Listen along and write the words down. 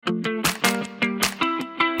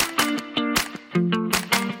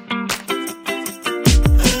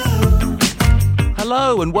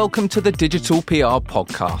Hello and welcome to the Digital PR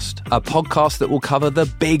Podcast, a podcast that will cover the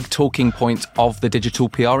big talking points of the digital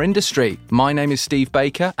PR industry. My name is Steve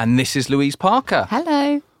Baker and this is Louise Parker.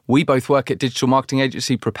 Hello. We both work at digital marketing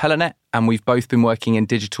agency PropellerNet and we've both been working in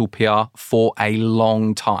digital PR for a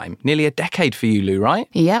long time. Nearly a decade for you, Lou, right?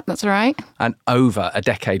 Yep, that's right. And over a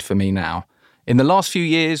decade for me now. In the last few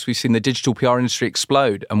years, we've seen the digital PR industry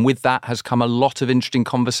explode, and with that has come a lot of interesting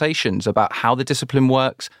conversations about how the discipline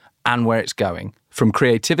works and where it's going. From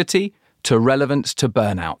creativity to relevance to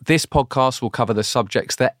burnout, this podcast will cover the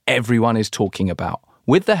subjects that everyone is talking about,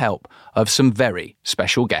 with the help of some very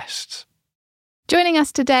special guests. Joining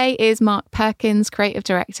us today is Mark Perkins, Creative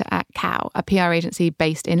Director at Cow, a PR agency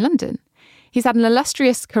based in London. He's had an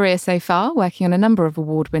illustrious career so far, working on a number of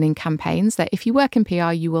award-winning campaigns that if you work in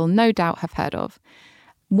PR, you will no doubt have heard of.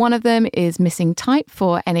 One of them is Missing Type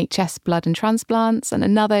for NHS blood and transplants, and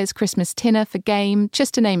another is Christmas Tinner for Game,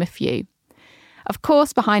 just to name a few. Of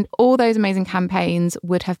course, behind all those amazing campaigns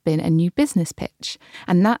would have been a new business pitch,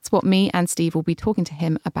 and that's what me and Steve will be talking to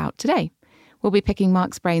him about today. We'll be picking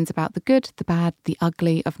Mark's brains about the good, the bad, the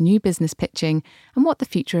ugly of new business pitching and what the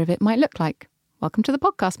future of it might look like. Welcome to the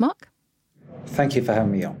podcast, Mark. Thank you for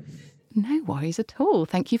having me on. No worries at all.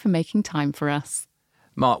 Thank you for making time for us.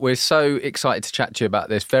 Mark, we're so excited to chat to you about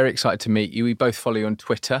this. Very excited to meet you. We both follow you on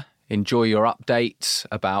Twitter. Enjoy your updates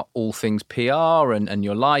about all things PR and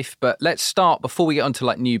your life. But let's start, before we get onto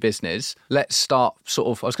like new business, let's start sort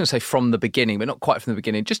of, I was going to say from the beginning, but not quite from the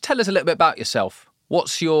beginning. Just tell us a little bit about yourself.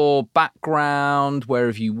 What's your background? Where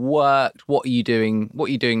have you worked? What are you doing? What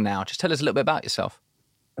are you doing now? Just tell us a little bit about yourself.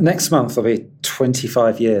 Next month will be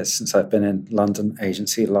 25 years since I've been in London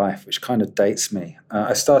agency life, which kind of dates me.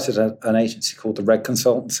 I started an agency called the Red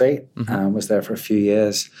Consultancy and was there for a few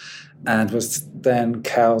years and was then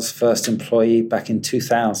Cow's first employee back in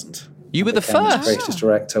 2000. You were the first? Creative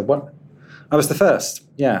director. I was the first,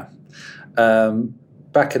 yeah.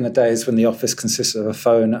 Back in the days when the office consisted of a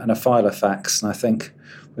phone and a filofax, and I think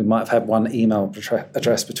we might have had one email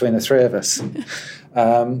address between the three of us.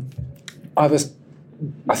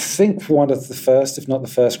 I think one of the first, if not the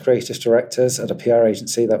first, creative directors at a PR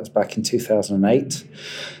agency. That was back in 2008.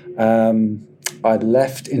 I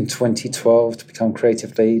left in 2012 to become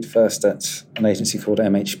creative lead, first at an agency called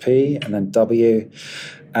MHP and then W.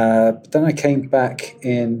 But then I came back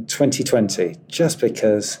in 2020 just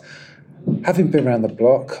because, having been around the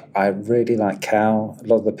block, I really like Cow. A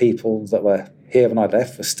lot of the people that were here when I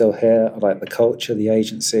left were still here. I like the culture, the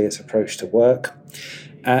agency, its approach to work.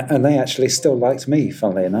 And they actually still liked me,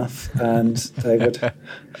 funnily enough, and they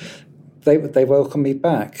welcomed me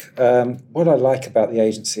back. What I like about the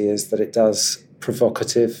agency is that it does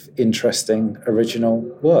provocative, interesting, original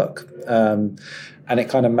work, and it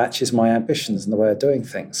kind of matches my ambitions and the way of doing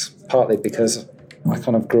things, partly because I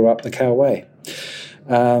kind of grew up the Cow way.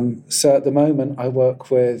 So at the moment, I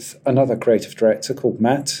work with another creative director called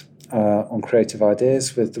Matt on creative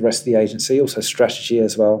ideas with the rest of the agency, also strategy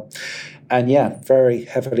as well. And yeah, very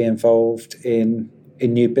heavily involved in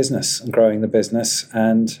new business and growing the business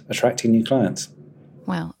and attracting new clients.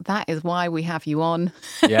 Well, that is why we have you on.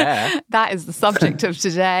 Yeah. That is the subject of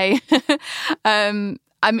today. I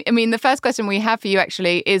mean, the first question we have for you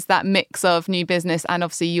actually is that mix of new business and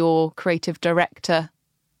obviously your creative director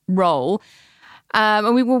role.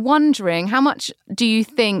 And we were wondering, how much do you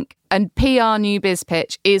think a PR new biz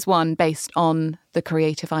pitch is one based on the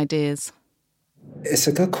creative ideas? It's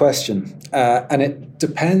a good question, and it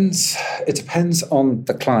depends on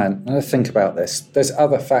the client. When I think about this, there's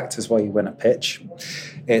other factors why you win a pitch.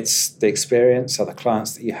 It's the experience, other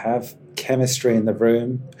clients that you have, chemistry in the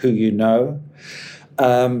room, who you know.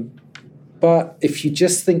 But if you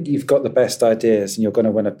just think you've got the best ideas and you're going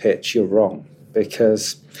to win a pitch, you're wrong,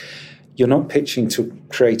 because you're not pitching to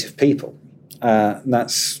creative people. And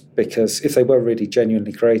that's because if they were really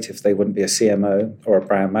genuinely creative, they wouldn't be a CMO or a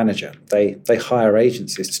brand manager. They hire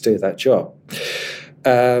agencies to do that job.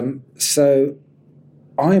 So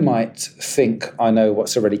I might think I know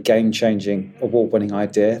what's a really game-changing, award-winning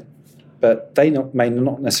idea, but they may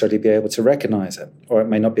not necessarily be able to recognize it, or it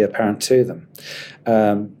may not be apparent to them.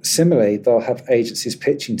 Similarly, they'll have agencies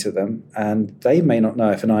pitching to them, and they may not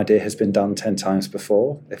know if an idea has been done 10 times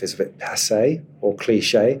before, if it's a bit passé or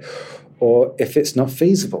cliche, or if it's not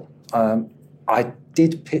feasible. I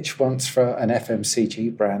did pitch once for an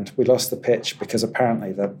FMCG brand. We lost the pitch because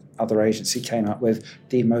apparently the other agency came up with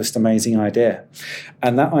the most amazing idea.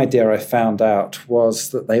 And that idea, I found out,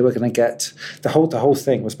 was that they were going to get... The whole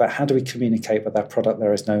thing was about how do we communicate with our product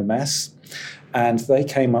there is no mess. And they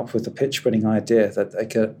came up with the pitch-winning idea that they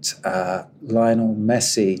got Lionel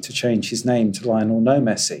Messi to change his name to Lionel No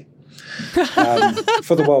Messi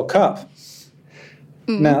for the World Cup.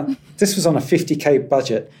 Now, this was on a 50k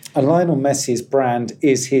budget, and Lionel Messi's brand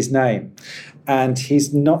is his name. And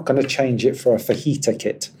he's not going to change it for a fajita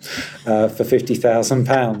kit for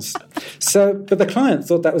 £50,000. But the client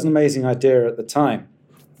thought that was an amazing idea at the time.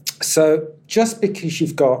 So just because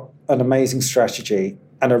you've got an amazing strategy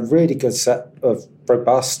and a really good set of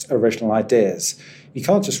robust original ideas, you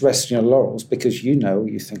can't just rest on your laurels because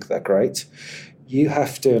you think they're great. You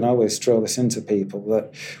have to, and I always drill this into people,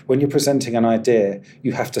 that when you're presenting an idea,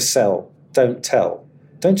 you have to sell, don't tell.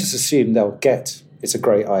 Don't just assume they'll get it's a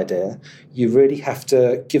great idea. You really have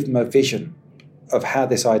to give them a vision of how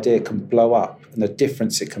this idea can blow up and the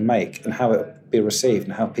difference it can make and how it will be received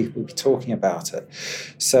and how people will be talking about it.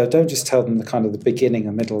 So don't just tell them the kind of the beginning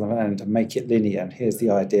and middle and end and make it linear and here's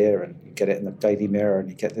the idea and you get it in the Daily Mirror and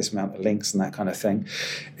you get this amount of links and that kind of thing.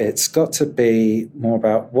 It's got to be more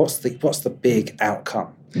about what's the big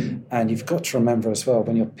outcome. And you've got to remember as well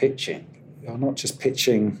when you're pitching, you're not just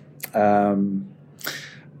pitching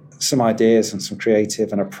some ideas and some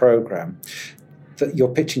creative and a program, that you're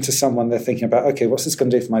pitching to someone, they're thinking about, okay, what's this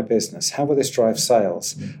going to do for my business? How will this drive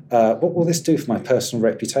sales? What will this do for my personal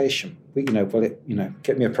reputation? Will it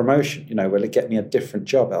get me a promotion? Will it get me a different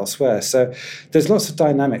job elsewhere? So there's lots of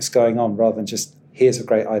dynamics going on rather than just here's a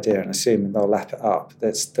great idea and assuming they'll lap it up.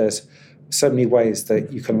 There's so many ways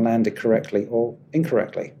that you can land it correctly or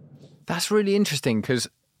incorrectly. That's really interesting because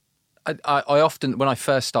I often, when I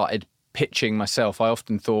first started pitching myself, I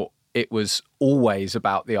often thought it was always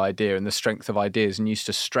about the idea and the strength of ideas and used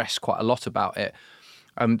to stress quite a lot about it.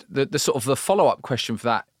 The sort of the follow-up question for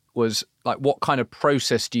that was like, what kind of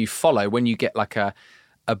process do you follow when you get like a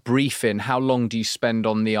brief in? How long do you spend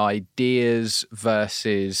on the ideas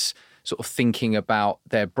versus sort of thinking about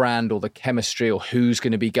their brand or the chemistry or who's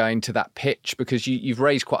going to be going to that pitch? Because you've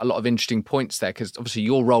raised quite a lot of interesting points there because obviously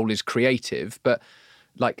your role is creative, but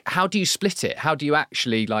like, how do you split it? How do you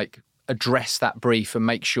actually like address that brief and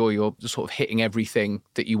make sure you're sort of hitting everything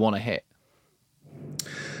that you want to hit?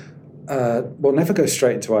 Well, never go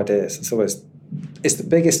straight into ideas. It's the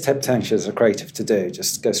biggest temptation as a creative to do,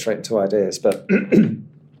 just go straight into ideas. But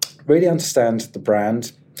really understand the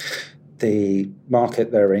brand, the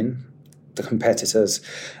market they're in, the competitors,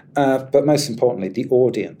 but most importantly, the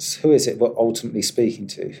audience. Who is it we're ultimately speaking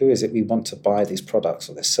to? Who is it we want to buy these products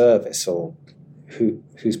or this service, or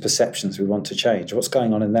whose perceptions we want to change, what's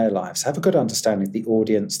going on in their lives. Have a good understanding of the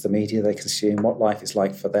audience, the media they consume, what life is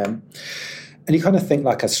like for them. And you kind of think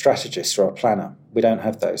like a strategist or a planner. We don't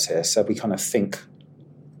have those here, so we kind of think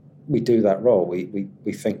we do that role.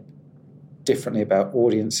 We think differently about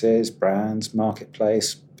audiences, brands,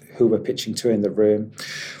 marketplace, who we're pitching to in the room,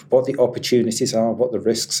 what the opportunities are, what the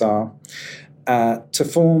risks are, to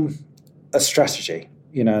form a strategy,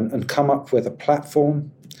 and come up with a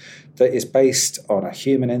platform that is based on a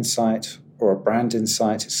human insight or a brand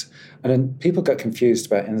insight. And then people get confused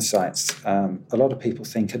about insights. A lot of people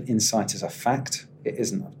think an insight is a fact. It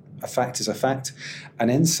isn't. A fact is a fact. An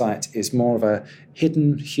insight is more of a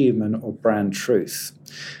hidden human or brand truth.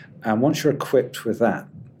 And once you're equipped with that,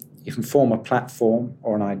 you can form a platform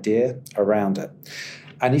or an idea around it.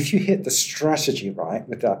 And if you hit the strategy right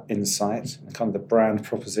with that insight, kind of the brand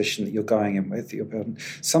proposition that you're going in with, that you're building,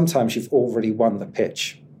 sometimes you've already won the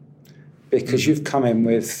pitch because you've come in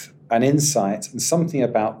with an insight and something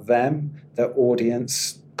about them, their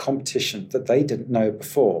audience, competition that they didn't know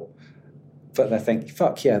before. But they think,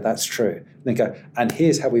 fuck yeah, that's true. And they go, and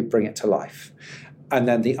here's how we bring it to life. And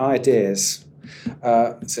then the ideas,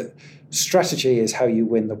 strategy is how you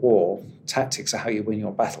win the war. Tactics are how you win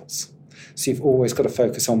your battles. So you've always got to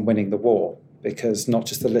focus on winning the war, because not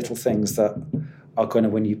just the little things that are going to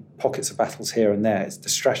win you pockets of battles here and there. The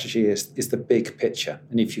strategy is the big picture.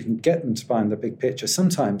 And if you can get them to buy in the big picture,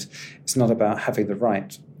 sometimes it's not about having the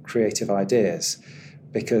right creative ideas,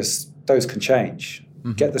 because those can change.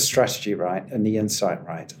 Mm-hmm. Get the strategy right and the insight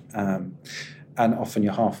right. And often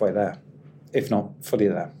you're halfway there, if not fully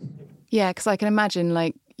there. Yeah, because I can imagine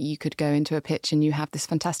like you could go into a pitch and you have this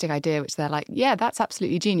fantastic idea, which they're like, yeah, that's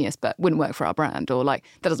absolutely genius, but wouldn't work for our brand, or like,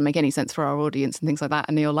 that doesn't make any sense for our audience and things like that.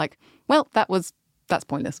 And you're like, well, that's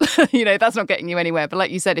pointless. That's not getting you anywhere. But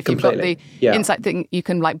like you said, if Completely. You've got the insight thing, you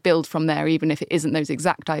can like build from there, even if it isn't those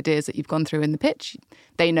exact ideas that you've gone through in the pitch.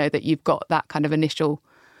 They know that you've got that kind of initial,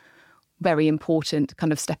 very important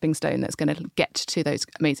kind of stepping stone that's going to get to those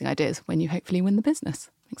amazing ideas when you hopefully win the business.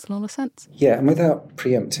 Makes a lot of sense. Yeah, and without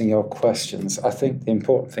preempting your questions, I think the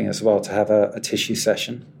important thing as well to have a tissue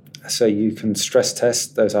session, so you can stress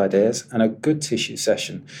test those ideas. And a good tissue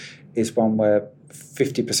session is one where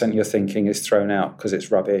 50% of your thinking is thrown out because it's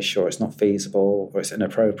rubbish or it's not feasible or it's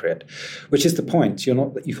inappropriate, which is the point.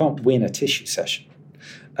 You can't win a tissue session,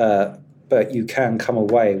 but but you can come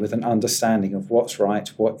away with an understanding of what's right,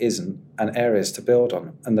 what isn't, and areas to build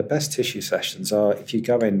on. And the best tissue sessions are if you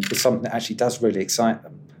go in with something that actually does really excite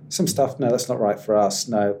them. Some stuff, no, that's not right for us.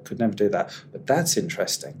 No, could never do that. But that's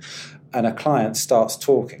interesting. And a client starts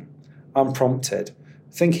talking, unprompted,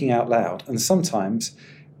 thinking out loud, and sometimes,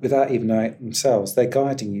 without even knowing it themselves, they're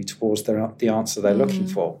guiding you towards the answer they're looking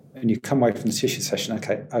for. And you come away from the tissue session,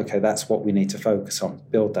 okay, that's what we need to focus on,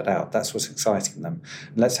 build that out. That's what's exciting them.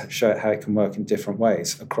 And let's show it how it can work in different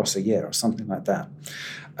ways across a year or something like that.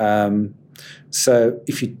 So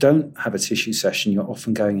if you don't have a tissue session, you're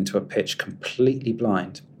often going into a pitch completely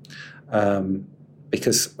blind.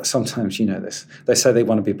 Because sometimes, you know this, they say they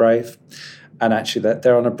want to be brave, and actually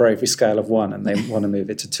they're on a bravery scale of 1 and they want to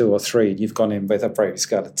move it to 2 or 3, and you've gone in with a bravery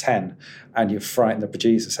scale of 10 and you've frightened the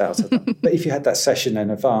bejesus out of them. But if you had that session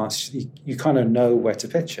in advance, you kind of know where to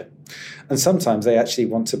pitch it. And sometimes they actually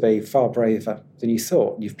want to be far braver than you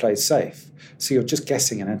thought. You've played safe. So you're just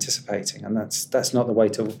guessing and anticipating, and that's not the way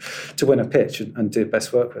to win a pitch and do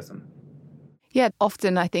best work with them. Yeah,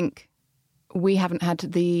 often I think we haven't had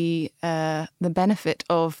the benefit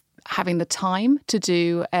of having the time to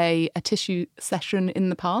do a tissue session in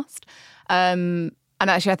the past. And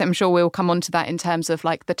actually, I'm sure we'll come on to that in terms of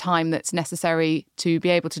like the time that's necessary to be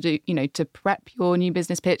able to do, you know, to prep your new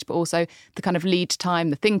business pitch, but also the kind of lead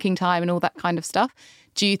time, the thinking time and all that kind of stuff.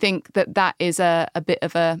 Do you think that is a bit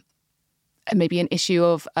of maybe an issue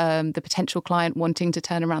of the potential client wanting to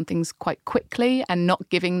turn around things quite quickly and not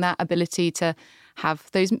giving that ability to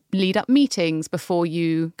have those lead up meetings before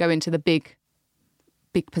you go into the big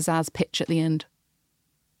pizzazz pitch at the end?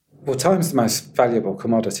 Well, time's the most valuable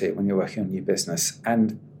commodity when you're working on new business.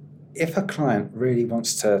 And if a client really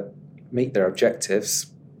wants to meet their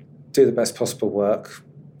objectives, do the best possible work,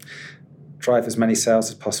 drive as many sales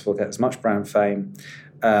as possible, get as much brand fame,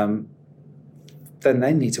 then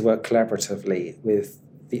they need to work collaboratively with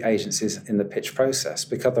the agencies in the pitch process,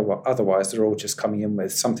 because otherwise they're all just coming in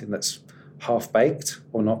with something that's half-baked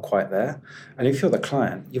or not quite there. And if you're the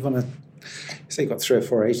client, you want to, say you've got 3 or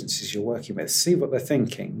 4 agencies you're working with, see what they're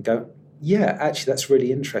thinking, go, yeah, actually that's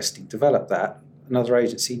really interesting, develop that. Another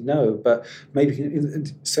agency, no, but maybe,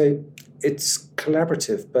 so it's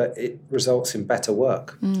collaborative, but it results in better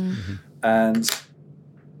work. Mm-hmm. And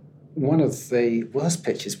one of the worst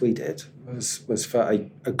pitches we did was for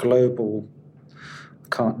a global,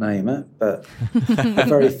 I can't name it, but a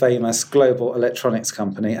very famous global electronics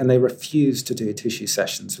company, and they refused to do tissue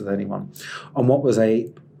sessions with anyone on what was I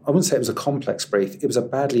wouldn't say it was a complex brief, it was a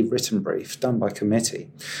badly written brief done by committee,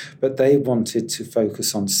 but they wanted to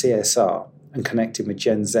focus on CSR and connecting with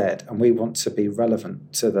Gen Z, and we want to be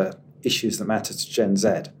relevant to the issues that matter to Gen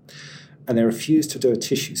Z. And they refused to do a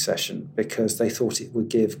tissue session because they thought it would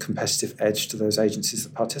give competitive edge to those agencies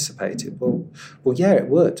that participated. Well, yeah, it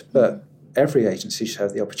would, but every agency should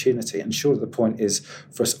have the opportunity. And surely the point is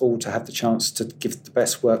for us all to have the chance to give the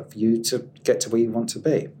best work for you to get to where you want to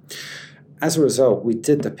be. As a result, we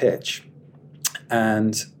did the pitch,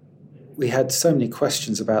 and we had so many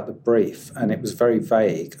questions about the brief, and it was very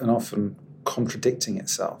vague and often contradicting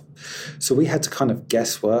itself. So we had to kind of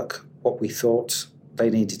guesswork what we thought they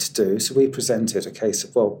needed to do. So we presented a case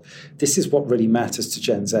of, well, this is what really matters to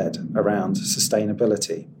Gen Z around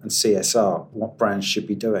sustainability and CSR, what brands should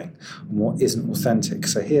be doing and what isn't authentic.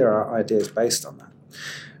 So here are our ideas based on that.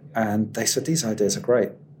 And they said, these ideas are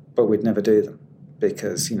great, but we'd never do them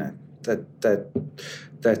because, you know,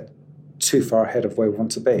 they're too far ahead of where we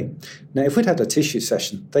want to be. Now, if we'd had a tissue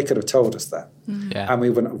session, they could have told us that. Mm-hmm. Yeah. And we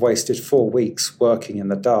wouldn't have wasted 4 weeks working in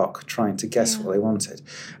the dark trying to guess what they wanted.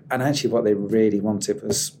 And actually what they really wanted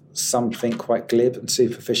was something quite glib and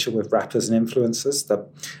superficial with rappers and influencers that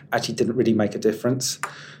actually didn't really make a difference.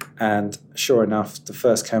 And sure enough, the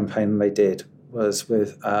first campaign they did was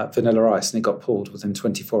with Vanilla Ice, and it got pulled within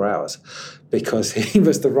 24 hours because he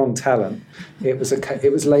was the wrong talent. It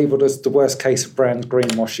was labelled as the worst case of brand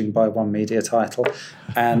greenwashing by one media title.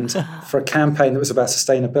 And for a campaign that was about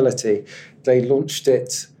sustainability, they launched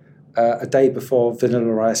it a day before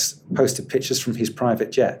Vanilla Ice posted pictures from his private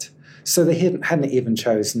jet. So they hadn't even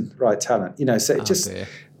chosen the right talent. You know, so it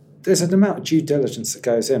there's an amount of due diligence that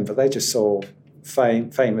goes in, but they just saw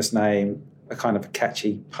famous name, a kind of a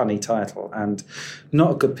catchy, punny title, and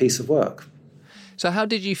not a good piece of work. So how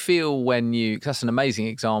did you feel when you, because that's an amazing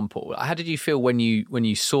example, how did you feel when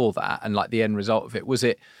you saw that and like the end result of it? Was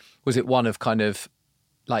it one of kind of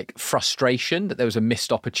like frustration that there was a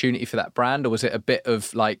missed opportunity for that brand, or was it a bit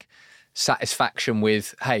of like satisfaction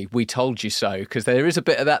with, hey, we told you so? Because there is a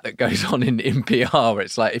bit of that goes on in PR.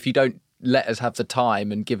 It's like, if you don't let us have the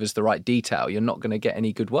time and give us the right detail, you're not going to get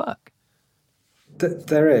any good work.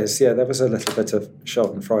 There is, yeah. There was a little bit of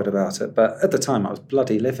schadenfreude about it, but at the time I was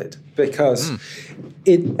bloody livid because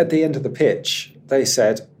at the end of the pitch they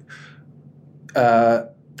said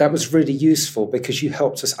that was really useful because you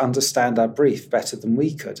helped us understand our brief better than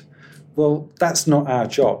we could. Well, that's not our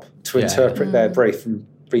job to interpret their brief and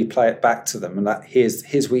replay it back to them, and that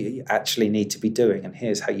here's what you actually need to be doing, and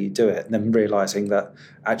here's how you do it. And then realising that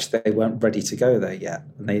actually they weren't ready to go there yet,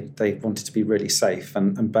 and they wanted to be really safe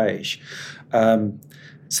and beige.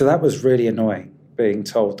 So that was really annoying, being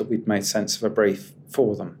told that we'd made sense of a brief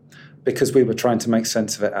for them, because we were trying to make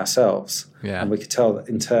sense of it ourselves. Yeah. And we could tell that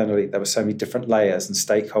internally there were so many different layers and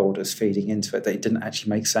stakeholders feeding into it that it didn't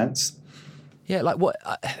actually make sense. Yeah, like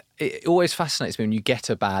it always fascinates me when you get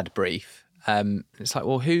a bad brief. It's like,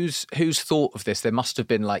 well, who's thought of this? There must have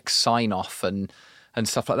been like sign off and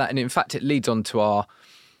stuff like that. And in fact, it leads on to our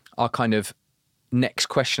kind of next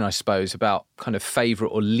question, I suppose, about kind of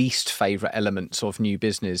favourite or least favourite elements of new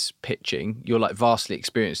business pitching. You're like vastly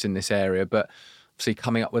experienced in this area, but obviously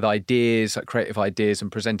coming up with ideas, like creative ideas,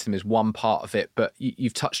 and presenting them is one part of it. But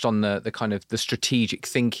you've touched on the kind of the strategic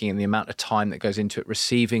thinking and the amount of time that goes into it,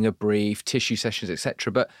 receiving a brief, tissue sessions,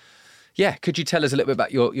 etc. But yeah, could you tell us a little bit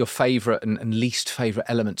about your favourite and least favourite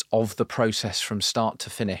elements of the process from start to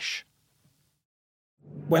finish?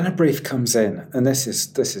 When a brief comes in, and this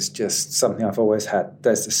is just something I've always had,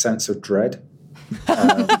 there's this sense of dread.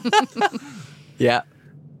 Yeah.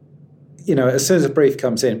 You know, as soon as a brief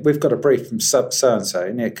comes in, we've got a brief from so-and-so,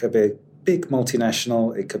 and it could be a big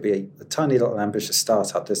multinational, it could be a tiny little ambitious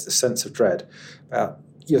startup. There's the sense of dread about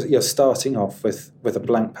you're starting off with a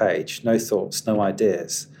blank page, no thoughts, no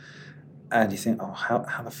ideas. And you think, oh,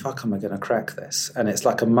 how the fuck am I going to crack this? And it's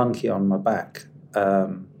like a monkey on my back.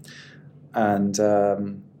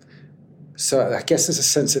 So I guess there's a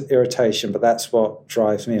sense of irritation, but that's what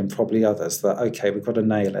drives me and probably others, that, okay, we've got to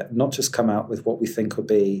nail it, not just come out with what we think will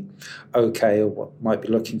be okay or what might be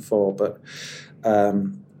looking for, but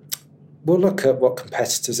we'll look at what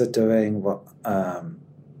competitors are doing. I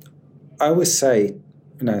always say,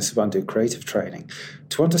 so when I do creative training,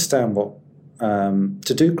 to understand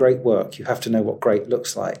to do great work, you have to know what great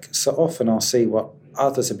looks like. So often I'll see what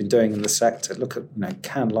others have been doing in the sector, look at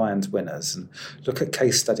Cannes Lions winners and look at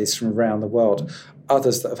case studies from around the world,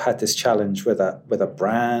 others that have had this challenge with a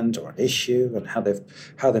brand or an issue and how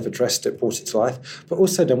they've addressed it, brought it to life, but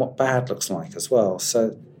also know what bad looks like as well.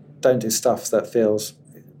 So don't do stuff that feels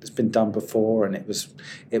it's been done before and it was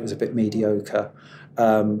a bit mediocre.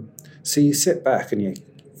 So you sit back and you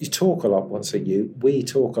talk a lot. We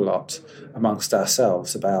talk a lot amongst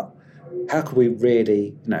ourselves about how can we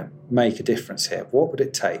really, make a difference here? What would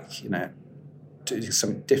it take, to do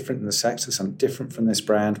something different in the sector, something different from this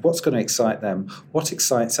brand? What's going to excite them? What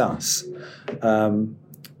excites us? And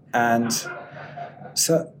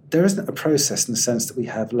so there isn't a process in the sense that we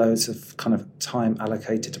have loads of kind of time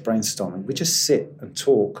allocated to brainstorming. We just sit and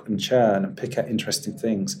talk and churn and pick out interesting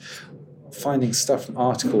things. Finding stuff from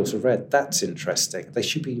articles I've read, that's interesting. They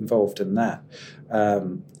should be involved in that.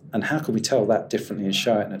 And how can we tell that differently and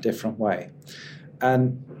show it in a different way?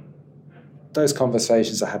 And those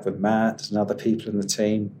conversations I have with Matt and other people in the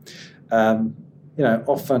team,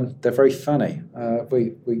 often they're very funny.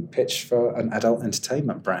 We pitched for an adult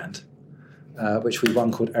entertainment brand, which we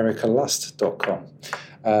won, called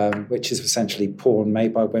ericalust.com, which is essentially porn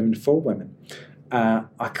made by women for women.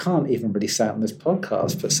 I can't even really say it on this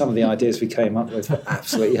podcast, but some of the ideas we came up with were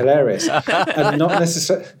absolutely hilarious and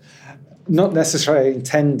not necessarily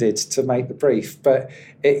intended to make the brief, but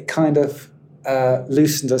it kind of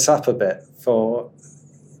loosened us up a bit,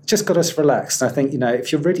 just got us relaxed. And I think,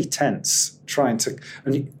 if you're really tense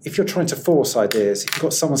if you're trying to force ideas, if you've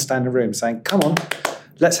got someone standing in the room saying, come on,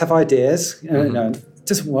 let's have ideas, it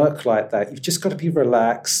doesn't work like that. You've just got to be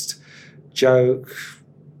relaxed, joke,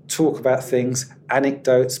 talk about things,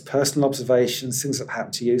 anecdotes, personal observations, things that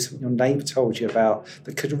happened to you, something your neighbour told you about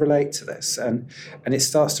that could relate to this. And it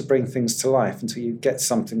starts to bring things to life until you get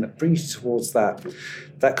something that brings you towards that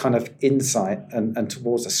kind of insight and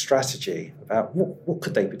towards a strategy about what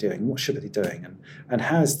could they be doing, what should they be doing, and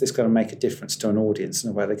how is this going to make a difference to an audience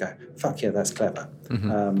and where they go, fuck yeah, that's clever.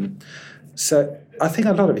 Mm-hmm. So I think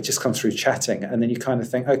a lot of it just comes through chatting, and then you kind of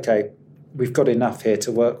think, okay, we've got enough here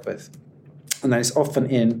to work with. And then it's often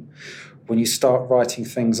when you start writing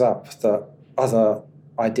things up that other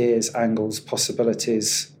ideas, angles,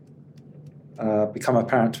 possibilities become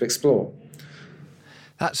apparent to explore.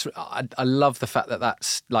 I love the fact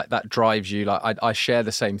that drives you. Like I share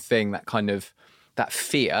the same thing, that kind of that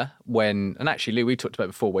fear when, and actually Lou, we talked about it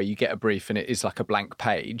before, where you get a brief and it is like a blank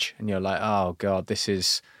page and you're like, oh God, this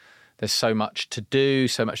is there's so much to do,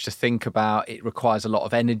 so much to think about. It requires a lot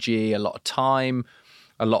of energy, a lot of time,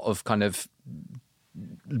 a lot of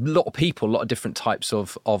people, a lot of different types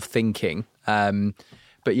of thinking.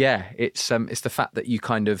 But yeah, it's the fact that you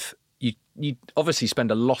you obviously spend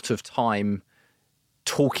a lot of time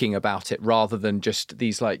talking about it rather than just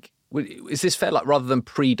these is this fair? Like, rather than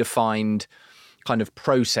predefined kind of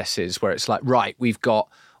processes where it's like, right, we've got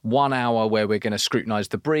 1 hour where we're going to scrutinize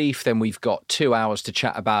the brief, then we've got 2 hours to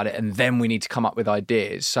chat about it, and then we need to come up with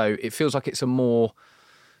ideas. So it feels like it's a more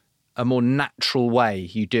natural way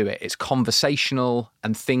you do it. It's conversational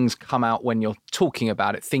and things come out when you're talking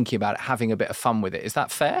about it, thinking about it, having a bit of fun with it. Is that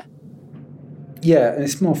fair? Yeah, and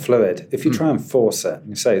it's more fluid. If you try and force it,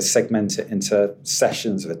 you say segment it into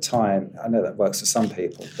sessions of a time, I know that works for some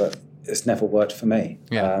people, but it's never worked for me.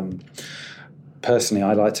 Yeah. Personally,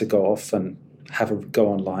 I like to go off and go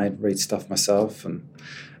online, read stuff myself,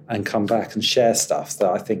 and come back and share stuff that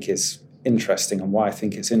I think is interesting and why I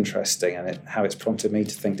think it's interesting and how it's prompted me to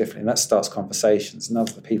think differently. And that starts conversations, and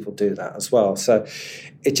other people do that as well. So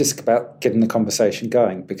it's just about getting the conversation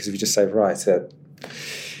going, because if you just say, right,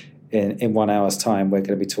 in 1 hour's time, we're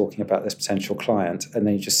going to be talking about this potential client, and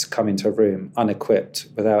then you just come into a room unequipped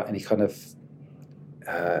without any kind of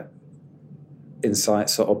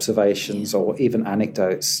insights or observations or even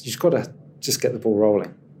anecdotes. You've got to just get the ball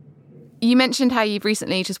rolling. You mentioned how you've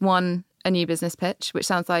recently just won a new business pitch, which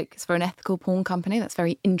sounds like it's for an ethical porn company. That's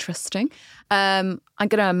very interesting. I'm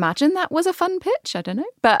going to imagine that was a fun pitch. I don't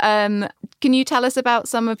know. But can you tell us about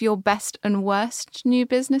some of your best and worst new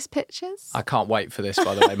business pitches? I can't wait for this,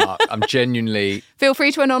 by the way, Mark. I'm genuinely... Feel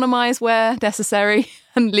free to anonymise where necessary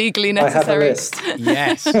and legally necessary. I have a list.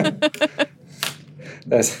 Yes.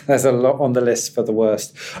 There's a lot on the list for the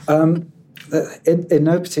worst. In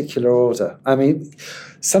no particular order. I mean,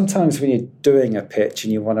 sometimes when you're doing a pitch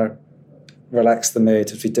and you want to relax the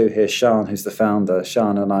mood, as we do here, Sian, who's the founder,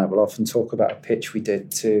 Sian and I will often talk about a pitch we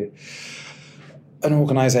did to an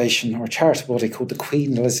organisation or a charitable body called the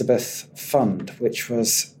Queen Elizabeth Fund, which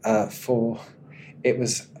was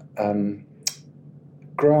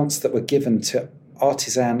grants that were given to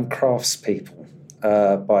artisan craftspeople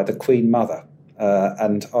by the Queen Mother.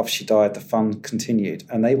 And after she died, the fund continued.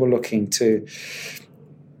 And they were looking to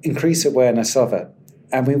increase awareness of it.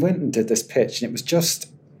 And we went and did this pitch, and it was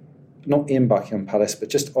just not in Buckingham Palace, but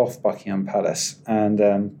just off Buckingham Palace.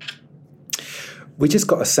 And we just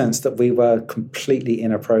got a sense that we were completely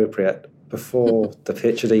inappropriate before the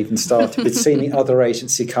pitch had even started. We'd seen the other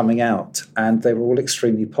agency coming out, and they were all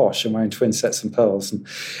extremely posh and wearing twin sets and pearls, and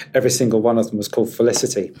every single one of them was called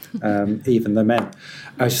Felicity, even the men.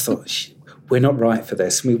 I just thought, we're not right for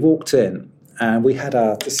this. And we walked in, and we had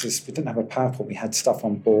we didn't have a PowerPoint, we had stuff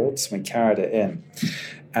on boards, and we carried it in.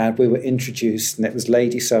 And we were introduced, and it was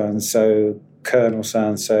Lady so-and-so, Colonel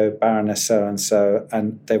so-and-so, Baroness so-and-so,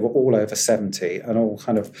 and they were all over 70 and all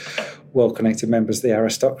kind of well-connected members of the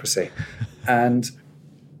aristocracy. And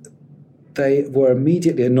they were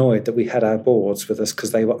immediately annoyed that we had our boards with us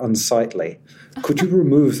because they were unsightly. Could you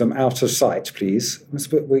remove them out of sight, please?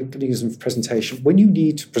 We're going to use them for presentation. When you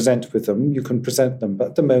need to present with them, you can present them,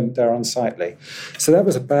 but at the moment they're unsightly. So that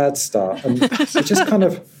was a bad start. And we just kind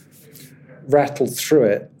of rattled through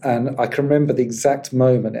it. And I can remember the exact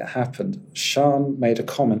moment it happened. Sian made a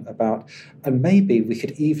comment about, and maybe we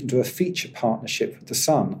could even do a feature partnership with The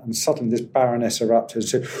Sun. And suddenly this Baroness erupted and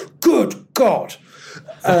said, "Good God!"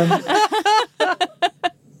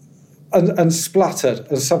 And spluttered,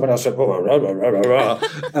 and someone else said, rah, rah, rah, rah, rah.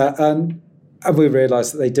 And we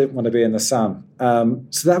realised that they didn't want to be in The Sun.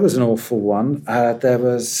 So that was an awful one. There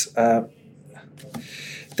was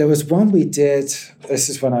one we did, this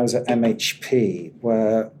is when I was at MHP,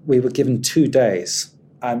 where we were given 2 days.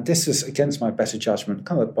 And this was against my better judgment.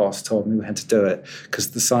 Kind of the boss told me we had to do it because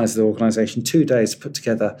of the size of the organisation. 2 days to put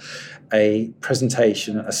together a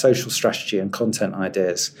presentation, a social strategy and content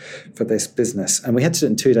ideas for this business. And we had to do it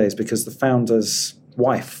in 2 days because the founder's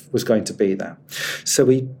wife was going to be there. So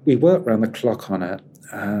we worked around the clock on it,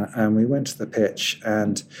 and we went to the pitch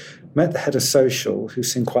and met the head of social, who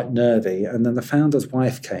seemed quite nervy. And then the founder's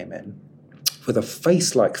wife came in with a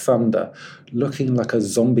face like thunder, looking like a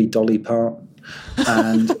zombie Dolly Parton.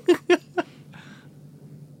 And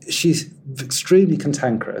she's extremely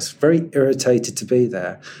cantankerous, very irritated to be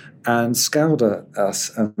there, and scowled at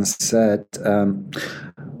us and said,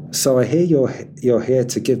 "So I hear you're here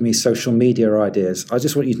to give me social media ideas. I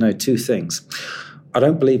just want you to know 2 things. I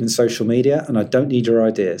don't believe in social media, and I don't need your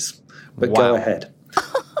ideas. But Go ahead."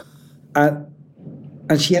 And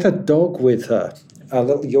she had a dog with her, a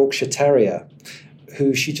little Yorkshire Terrier,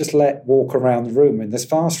 who she just let walk around the room in this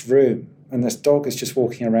vast room. and this dog is just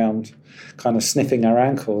walking around kind of sniffing our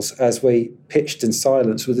ankles as we pitched in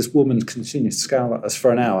silence with this woman continuing to scowl at us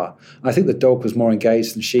for an hour. I think the dog was more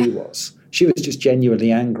engaged than she was. She was just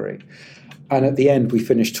genuinely angry. And at the end, we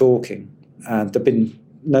finished talking, and there'd been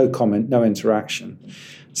no comment, no interaction.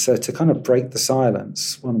 So to kind of break the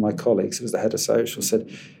silence, one of my colleagues, who was the head of social, said,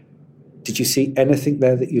 "Did you see anything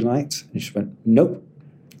there that you liked?" And she went, "Nope."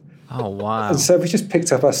 Oh, wow. And so we just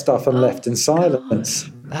picked up our stuff and left in silence.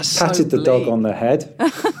 That's patted the dog on the head.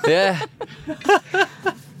 Yeah.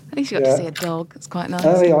 At least you got to see a dog. It's quite nice.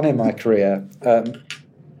 Early on in my career,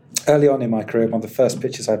 one of the first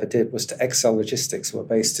pitches I ever did was to Excel Logistics, who were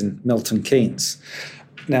based in Milton Keynes.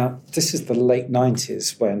 Now, this is the late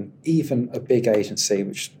 90s when even a big agency,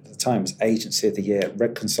 which at the time was Agency of the Year,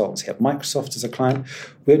 Red Consultancy, had Microsoft as a client.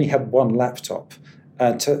 We only had one laptop.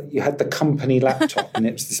 You had the company laptop, and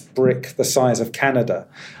it was this brick the size of Canada,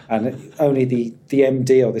 and only the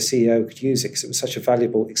MD or the CEO could use it because it was such a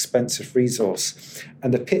valuable, expensive resource.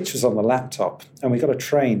 And the pitch was on the laptop, and we got a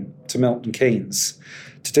train to Milton Keynes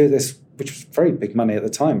to do this, which was very big money at the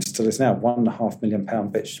time, still is now, £1.5 million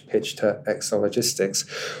pitch to Excel Logistics.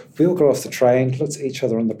 We all got off the train, looked at each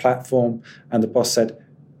other on the platform, and the boss said,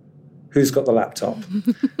 "Who's got the laptop?"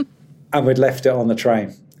 And we'd left it on the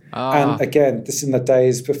train. And again, this is in the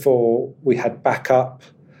days before we had backup.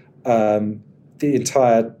 The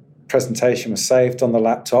entire presentation was saved on the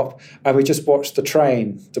laptop, and we just watched the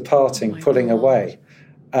train departing, pulling away.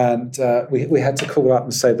 And we had to call up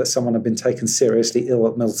and say that someone had been taken seriously ill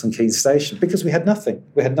at Milton Keynes Station because we had nothing.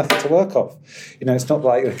 We had nothing to work off. It's not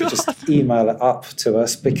like they could just email it up to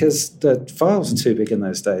us because the files were too big in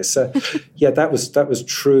those days. So, yeah, that was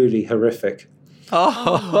truly horrific.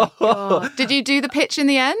 Oh, God. Did you do the pitch in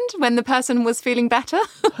the end when the person was feeling better?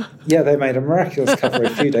 Yeah, they made a miraculous cover a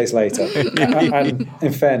few days later. And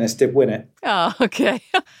in fairness, did win it. Oh, okay.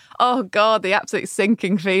 Oh, God, the absolute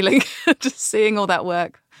sinking feeling, just seeing all that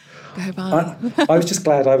work go by. I was just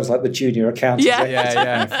glad I was like the junior accountant.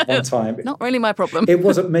 Yeah. One time. Not really my problem. It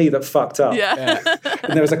wasn't me that fucked up. Yeah.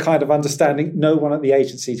 And there was a kind of understanding. No one at the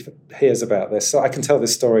agency hears about this. So I can tell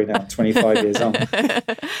this story now, 25 years on.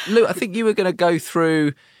 Lou, I think you were going to go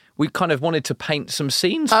through, we kind of wanted to paint some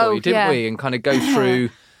scenes for you, didn't we? And kind of go through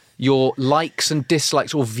your likes and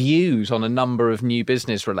dislikes or views on a number of new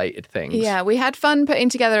business related things. Yeah, we had fun putting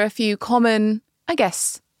together a few common, I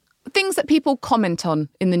guess, things that people comment on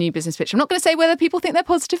in the new business pitch. I'm not going to say whether people think they're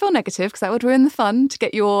positive or negative because that would ruin the fun to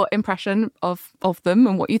get your impression of them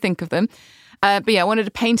and what you think of them. But yeah, I wanted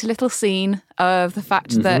to paint a little scene of the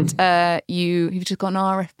fact that you've just got an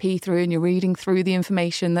RFP through and you're reading through the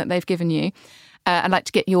information that they've given you. I'd like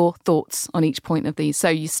to get your thoughts on each point of these. So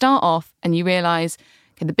you start off and you realise,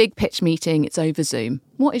 okay, the big pitch meeting, it's over Zoom.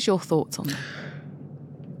 What is your thoughts on that?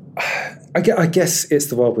 I guess it's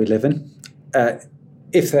the world we live in.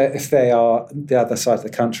 If they are the other side of the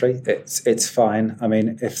country, it's fine. I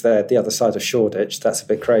mean, if they're the other side of Shoreditch, that's a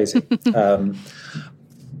bit crazy.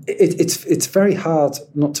 It's very hard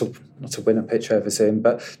not to win a pitch over Zoom,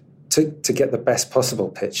 but to get the best possible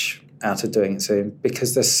pitch out of doing it Zoom,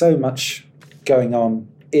 because there's so much going on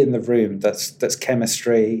in the room that's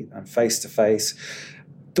chemistry and face to face.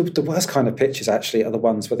 The worst kind of pitches actually are the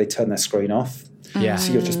ones where they turn their screen off. Yeah.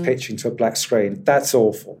 So you're just pitching to a black screen. That's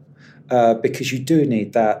awful. Because you do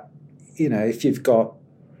need that, if you've got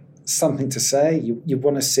something to say, you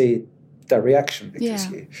want to see their reaction because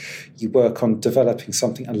you work on developing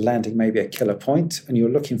something and landing maybe a killer point, and you're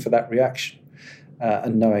looking for that reaction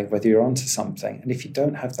and knowing whether you're onto something. And if you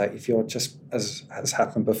don't have that, if you're just, as has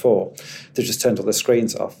happened before, they've just turned all the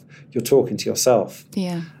screens off, you're talking to yourself.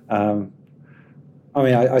 Yeah. I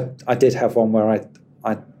did have one where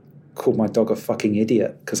I called my dog a fucking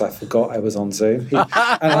idiot because I forgot I was on Zoom. And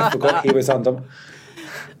I forgot he was under...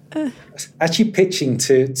 Actually pitching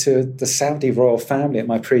to the Saudi royal family at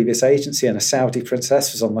my previous agency, and a Saudi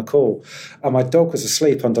princess was on the call. And my dog was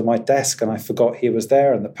asleep under my desk and I forgot he was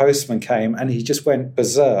there, and the postman came and he just went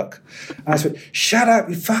berserk. And I said, "Shut up,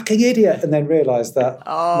 you fucking idiot," and then realised that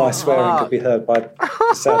my swearing could be heard by the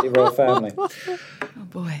Saudi royal family. Oh,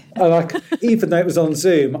 boy. And even though it was on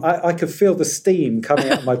Zoom, I could feel the steam coming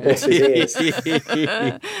out of my boss's ears.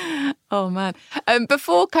 Oh, man.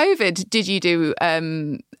 Before COVID, did you do...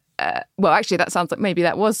 well, actually, that sounds like maybe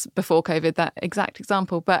that was before COVID, that exact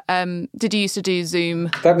example. But did you used to do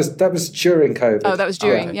Zoom? That was during COVID. Oh, that was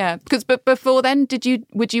during, yeah. Because but before then,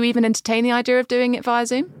 would you even entertain the idea of doing it via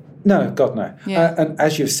Zoom? No, God, no. Yeah. And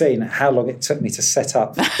as you've seen, how long it took me to set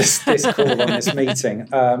up this call on this meeting,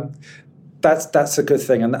 that's a good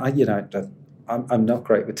thing. And I'm not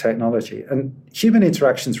great with technology, and human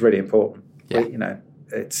interaction is really important. Yeah.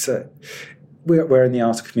 We're in the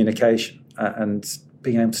art of communication. and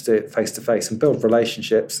being able to do it face to face and build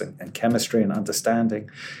relationships and chemistry and understanding,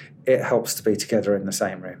 it helps to be together in the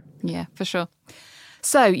same room. Yeah, for sure.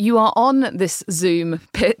 So you are on this Zoom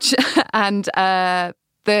pitch and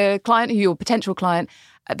the client, your potential client,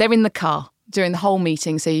 they're in the car during the whole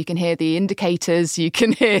meeting, so you can hear the indicators, you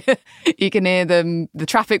can hear the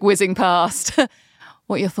traffic whizzing past.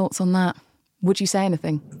 What are your thoughts on that? Would you say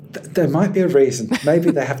anything? There might be a reason.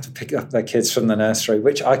 Maybe they have to pick up their kids from the nursery,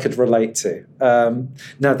 which I could relate to.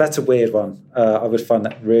 No, that's a weird one. I would find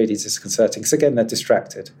that really disconcerting because, again, they're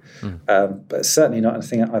distracted. But it's certainly not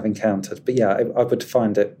anything I've encountered. But yeah, I would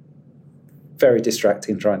find it very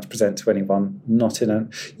distracting trying to present to anyone.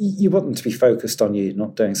 You want them to be focused on you,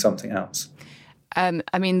 not doing something else.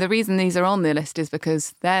 I mean, the reason these are on the list is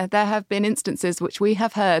because there have been instances which we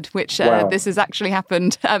have heard, which this has actually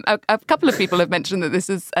happened. A couple of people have mentioned that this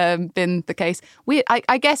has been the case.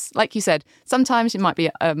 I guess, like you said, sometimes it might be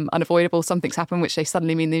unavoidable. Something's happened which they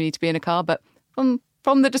suddenly mean they need to be in a car. But from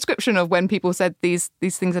the description of when people said these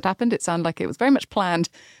things had happened, it sounded like it was very much planned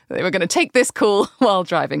that they were going to take this call while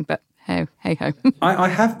driving. But hey ho. I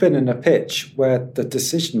have been in a pitch where the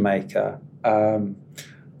decision maker,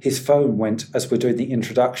 his phone went as we're doing the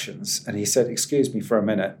introductions, and he said, "Excuse me for a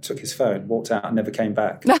minute," took his phone, walked out and never came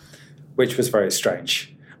back, which was very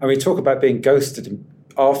strange. I mean, talk about being ghosted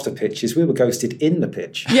after pitches. We were ghosted in the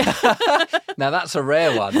pitch. Yeah. Now, that's a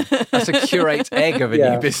rare one. That's a curate egg of a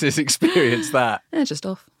new business experience, that. Just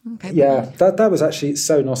off. Okay. Yeah, that was actually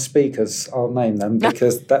Sonos speakers, I'll name them,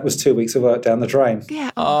 because that was 2 weeks of work down the drain. Yeah,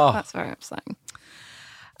 that's very upsetting.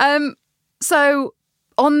 So,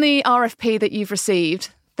 on the RFP that you've received,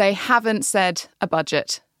 they haven't said a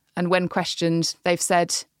budget. And when questioned, they've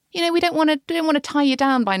said, we don't want to tie you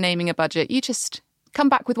down by naming a budget. You just come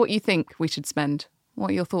back with what you think we should spend. What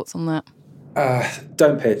are your thoughts on that?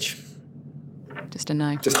 Don't pitch. Just a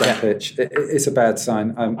no. Just don't pitch. It's a bad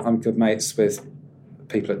sign. I'm good mates with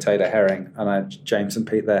people at Taylor Herring, and James and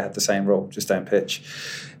Pete there have the same rule. Just don't pitch.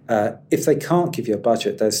 If they can't give you a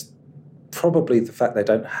budget, there's probably the fact they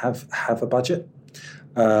don't have a budget.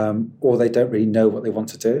 Or they don't really know what they want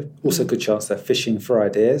to do. Also, a good chance they're fishing for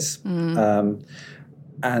ideas.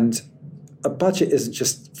 And a budget isn't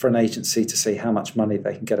just for an agency to see how much money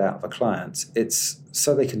they can get out of a client. It's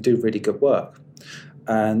so they can do really good work.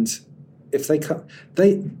 And if a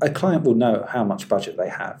client will know how much budget they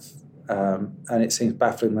have. And it seems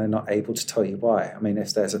baffling they're not able to tell you why. I mean,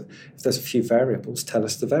 if there's a few variables, tell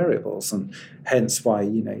us the variables, and hence why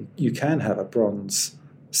you can have a bronze,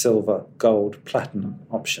 silver, gold, platinum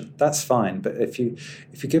option. That's fine, but if you're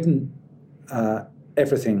given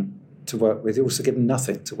everything to work with, you're also given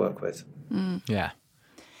nothing to work with. Yeah.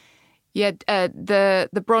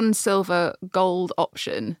 The bronze, silver, gold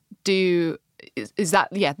option. Is that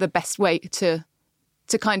the best way to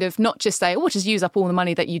kind of not just say, just use up all the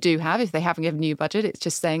money that you do have if they haven't given you a budget. It's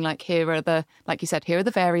just saying here are the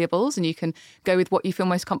variables, and you can go with what you feel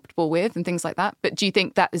most comfortable with and things like that. But do you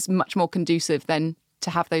think that is much more conducive than to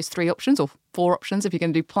have those 3 options or 4 options if you're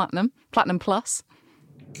going to do platinum plus?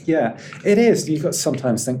 Yeah, it is. You've got to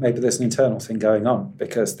sometimes think maybe there's an internal thing going on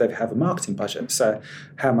because they have a marketing budget. So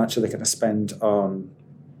how much are they going to spend on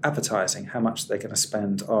advertising? How much are they going to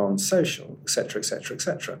spend on social, et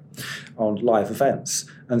cetera, on live events?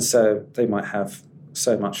 And so they might have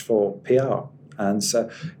so much for PR. And so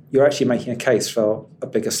you're actually making a case for a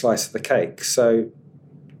bigger slice of the cake. So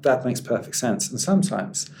that makes perfect sense. And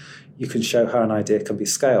sometimes you can show how an idea can be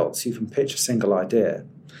scaled. So you can pitch a single idea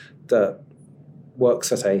that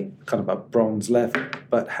works at a kind of a bronze level,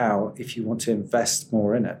 but how, if you want to invest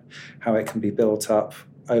more in it, how it can be built up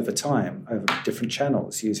over time, over different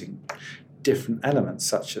channels, using different elements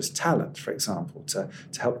such as talent, for example, to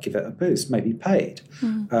help give it a boost, maybe paid.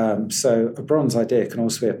 So a bronze idea can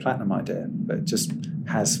also be a platinum idea, but it just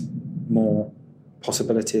has more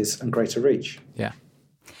possibilities and greater reach. Yeah.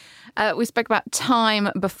 We spoke about time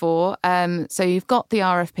before. So you've got the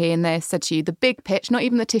RFP and they said to you, the big pitch, not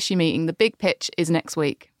even the tissue meeting, the big pitch is next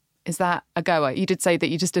week. Is that a goer? You did say that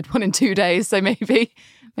you just did one in 2 days, so maybe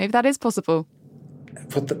that is possible.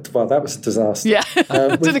 Well, that was a disaster. Yeah,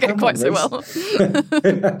 didn't get quite so well.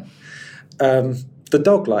 The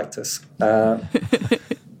dog liked us.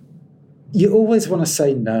 You always want to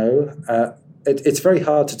say no. It's very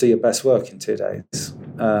hard to do your best work in 2 days.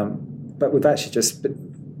 But we've actually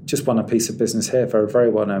just won a piece of business here for a very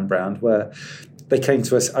well-known brand where they came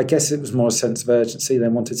to us. I guess it was more a sense of urgency. They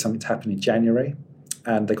wanted something to happen in January,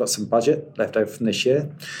 and they got some budget left over from this year.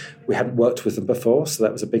 We hadn't worked with them before, so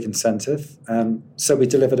that was a big incentive. So we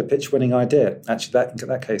delivered a pitch-winning idea. Actually, in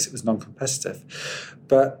that case, it was non-competitive.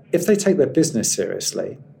 But if they take their business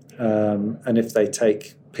seriously, and if they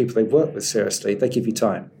take people they work with seriously, they give you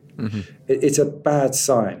time. Mm-hmm. It's a bad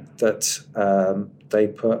sign that they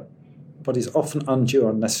put what is often undue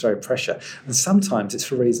or unnecessary pressure. And sometimes it's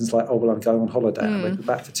for reasons like, oh, well, I'm going on holiday and I won't be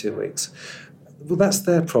back for 2 weeks. Well, that's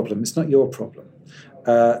their problem. It's not your problem.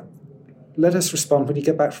 Let us respond when you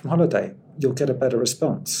get back from holiday. You'll get a better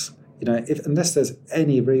response. Unless there's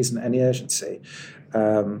any reason, any urgency,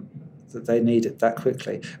 that they need it that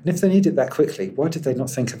quickly. And if they need it that quickly, why did they not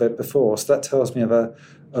think of it before? So that tells me of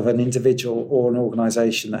an individual or an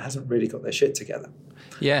organisation that hasn't really got their shit together.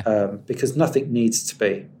 Yeah. Because nothing needs to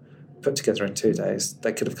be put together in 2 days.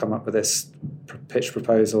 They could have come up with this pitch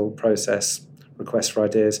proposal, process, request for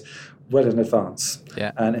ideas well in advance.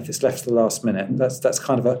 Yeah. And if it's left to the last minute, that's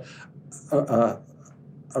kind of a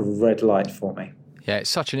red light for me. Yeah, it's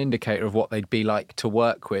such an indicator of what they'd be like to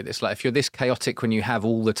work with. It's like if you're this chaotic when you have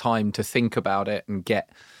all the time to think about it and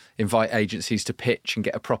invite agencies to pitch and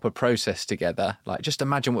get a proper process together, like just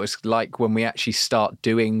imagine what it's like when we actually start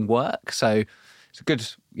doing work. So it's a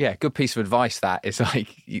good piece of advice. That is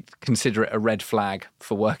like, you consider it a red flag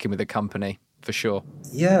for working with a company, for sure.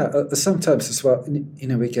 Yeah, sometimes as well,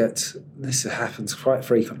 we get, this happens quite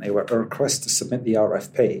frequently, where a request to submit the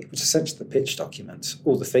RFP, which is essentially the pitch document,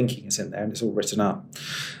 all the thinking is in there and it's all written up,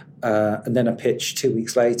 and then a pitch 2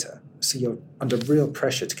 weeks later. So you're under real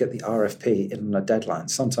pressure to get the RFP in on a deadline,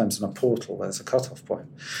 sometimes on a portal where there's a cut-off point.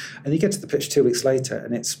 And you get to the pitch 2 weeks later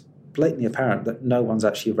and it's blatantly apparent that no one's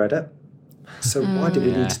actually read it. So why do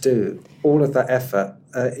we need to do all of that effort?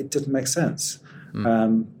 It doesn't make sense.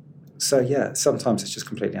 So yeah, sometimes it's just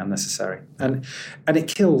completely unnecessary, and it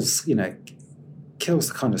kills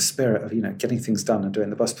the kind of spirit of getting things done and doing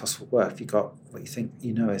the best possible work if you've got what you think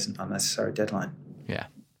is an unnecessary deadline. Yeah.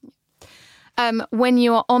 When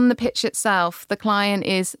you are on the pitch itself, the client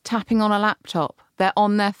is tapping on a laptop. They're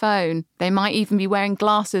on their phone. They might even be wearing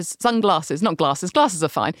sunglasses, not glasses. Glasses are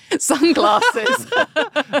fine. Sunglasses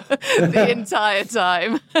the entire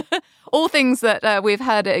time. All things that we've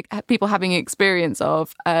heard people having experience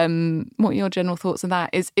of. What are your general thoughts on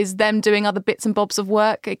that? Is them doing other bits and bobs of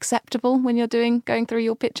work acceptable when you're going through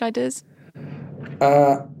your pitch ideas?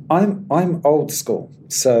 I'm old school,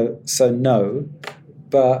 so no,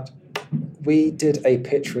 but we did a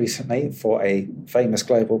pitch recently for a famous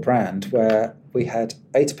global brand where we had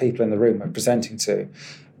 8 people in the room we're presenting to,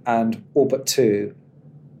 and all but 2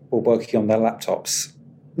 were working on their laptops.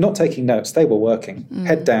 Not taking notes, they were working,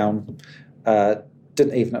 head down,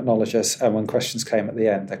 didn't even acknowledge us, and when questions came at the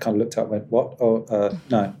end, they kind of looked up and went, what? Oh,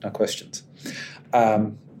 no questions.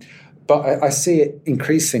 But I see it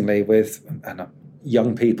increasingly with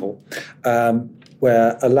young people,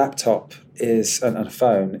 where a laptop and a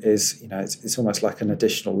phone is, it's almost like an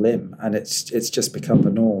additional limb, and it's just become the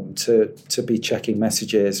norm to be checking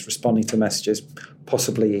messages, responding to messages,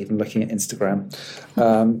 possibly even looking at Instagram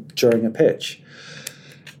during a pitch.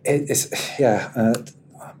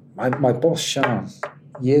 My boss Sean,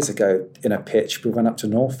 years ago in a pitch, we went up to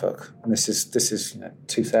Norfolk, and this is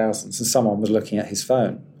 2000s, and someone was looking at his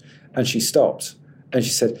phone, and she stopped and she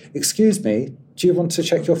said, "Excuse me, do you want to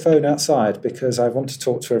check your phone outside because I want to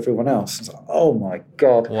talk to everyone else?" I was like, oh my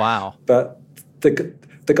God. Wow. But the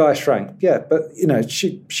guy shrank. Yeah, but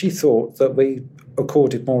she thought that we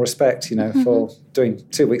accorded more respect, for doing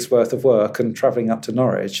 2 weeks worth of work and travelling up to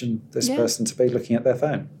Norwich, and this person to be looking at their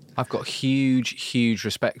phone. I've got huge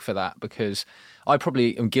respect for that, because I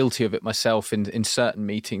probably am guilty of it myself in certain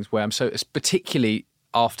meetings where I'm particularly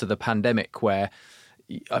after the pandemic, where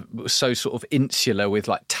I was so sort of insular with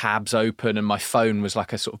like tabs open, and my phone was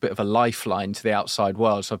like a sort of bit of a lifeline to the outside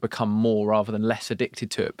world. So I've become more rather than less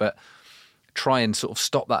addicted to it, but try and sort of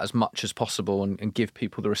stop that as much as possible and give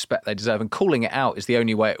people the respect they deserve. And calling it out is the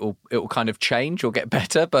only way it will kind of change or get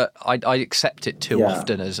better. But I accept it too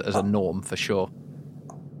often as a norm, for sure.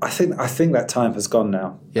 I think that time has gone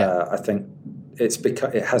now. Yeah. I think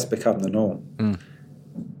it has become the norm.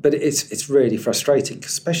 But it's really frustrating,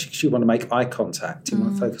 especially because you want to make eye contact. You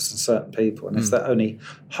want to focus on certain people, and if they're only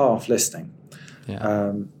half listening,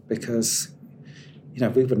 because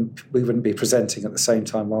we wouldn't be presenting at the same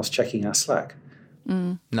time whilst checking our Slack.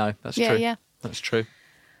 No, that's true. Yeah, that's true.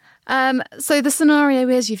 So the scenario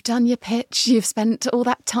is you've done your pitch, you've spent all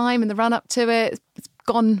that time in the run up to it, it's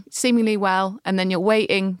gone seemingly well, and then you're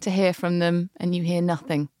waiting to hear from them, and you hear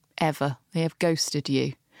nothing ever. They have ghosted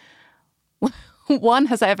you. 1,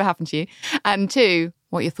 has that ever happened to you? And 2,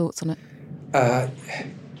 what are your thoughts on it?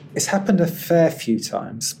 It's happened a fair few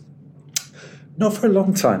times. Not for a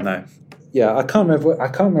long time, though. Yeah, I can't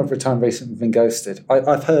remember a time recently we've been ghosted.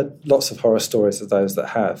 I've heard lots of horror stories of those that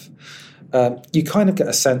have. You kind of get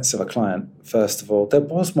a sense of a client, first of all. There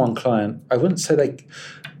was one client, I wouldn't say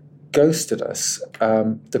ghosted us,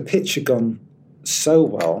 the pitch had gone so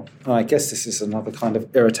well, and I guess this is another kind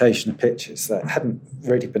of irritation of pitches that hadn't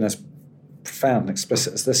really been as profound and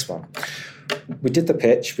explicit as this one. We did the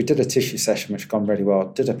pitch, we did a tissue session which had gone really well,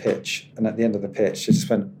 did a pitch, and at the end of the pitch she just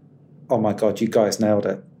went, "Oh my God, you guys nailed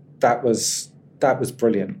it. That was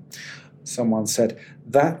brilliant." Someone said,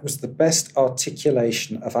 "That was the best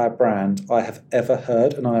articulation of our brand I have ever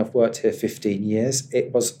heard, and I have worked here 15 years.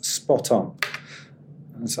 It was spot on."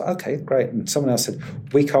 And so, okay, great. And someone else said,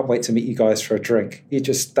 "We can't wait to meet you guys for a drink.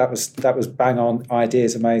 That was bang on.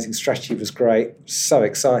 Ideas amazing. Strategy was great. So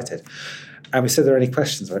excited." And we said, "Are there any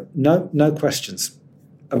questions?" I went, No questions.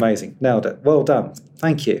 Amazing. Nailed it. Well done.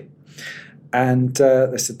 Thank you. And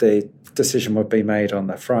they said the decision would be made on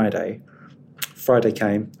the Friday. Friday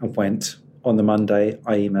came and went. On the Monday,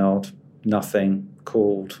 I emailed, nothing,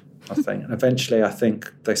 called, nothing. And eventually, I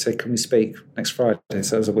think they said, "Can we speak next Friday?"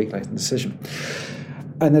 So it was a week later decision.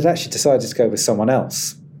 And they'd actually decided to go with someone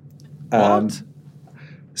else. What?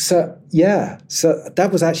 So that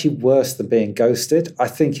was actually worse than being ghosted. I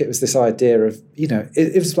think it was this idea of,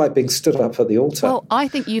 it was like being stood up at the altar. Well, I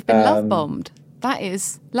think you've been love bombed. That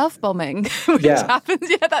is love bombing, which happens.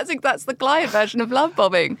 Yeah, that's the client version of love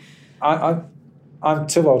bombing. I'm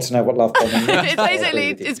too old to know what love bombing means.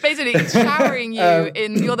 It's basically showering you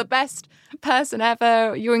in "you're the best person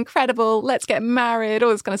ever, you're incredible, let's get married,"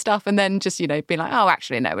 all this kind of stuff, and then just being like, "Oh,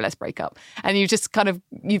 actually no, let's break up," and you've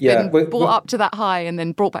been brought up to that high and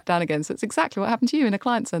then brought back down again. So it's exactly what happened to you in a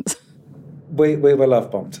client sense. We were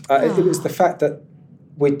love bombed. It was the fact that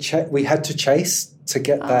we had to chase to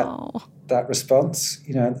get that response,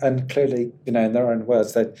 and clearly, in their own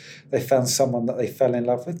words, they found someone that they fell in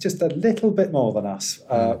love with just a little bit more than us,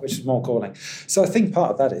 which is more calling. So I think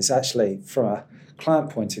part of that is actually from a client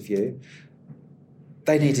point of view,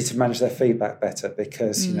 they needed to manage their feedback better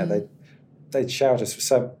because they'd showered us with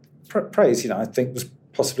some praise. I think was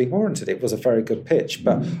possibly warranted. It was a very good pitch,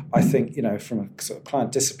 but I think from a sort of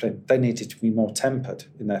client discipline, they needed to be more tempered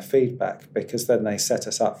in their feedback because then they set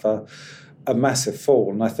us up for a massive fall.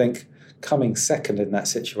 And I think coming second in that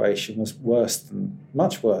situation was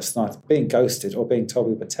much worse than being ghosted or being told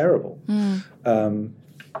we were terrible.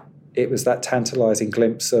 It was that tantalising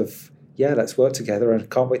glimpse of, let's work together and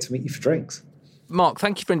can't wait to meet you for drinks. Mark,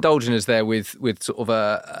 thank you for indulging us there with sort of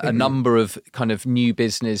a number of kind of new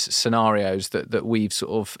business scenarios that we've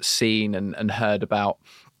sort of seen and heard about.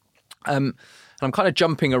 And I'm kind of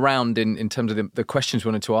jumping around in terms of the questions we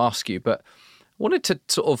wanted to ask you, but I wanted to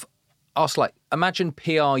sort of ask, imagine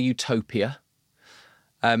PR utopia.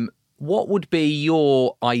 What would be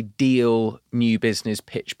your ideal new business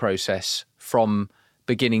pitch process from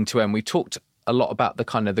beginning to end? We talked a lot about the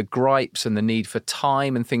kind of the gripes and the need for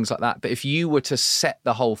time and things like that. But if you were to set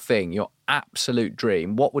the whole thing, your absolute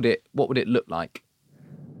dream, what would it look like?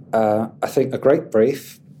 I think a great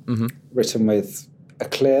brief written with a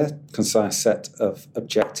clear, concise set of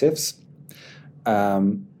objectives.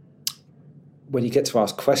 When you get to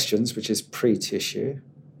ask questions, which is pre-tissue,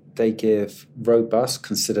 they give robust,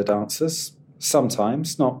 considered answers.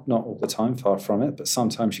 Sometimes, not all the time, far from it, but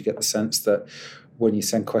sometimes you get the sense that when you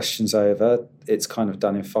send questions over, it's kind of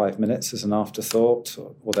done in 5 minutes as an afterthought,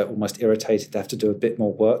 or they're almost irritated they have to do a bit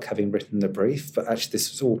more work having written the brief. But actually,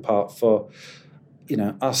 this was all part for,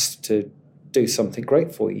 us to do something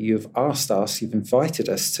great for you. You've asked us, you've invited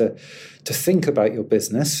us to think about your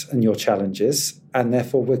business and your challenges, and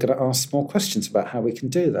therefore we're going to ask more questions about how we can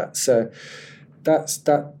do that. So that's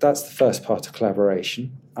the first part of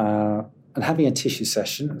collaboration. And having a tissue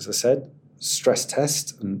session, as I said, stress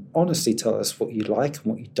test and honestly tell us what you like and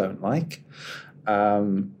what you don't like,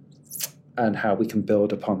 and how we can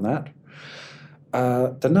build upon that.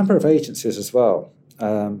 The number of agencies as well.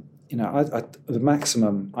 The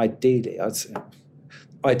maximum, ideally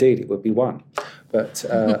would be one, but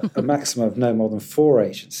a maximum of no more than 4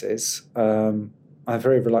 agencies. I'm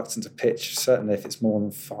very reluctant to pitch, certainly if it's more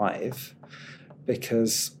than 5,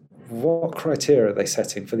 because what criteria are they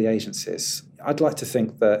setting for the agencies? I'd like to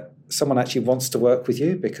think that someone actually wants to work with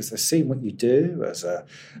you because they've seen what you do as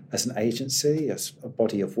an agency, as a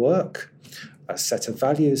body of work, a set of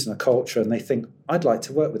values and a culture, and they think, I'd like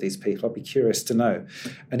to work with these people, I'd be curious to know.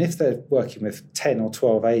 And if they're working with 10 or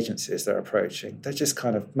 12 agencies they're approaching, they're just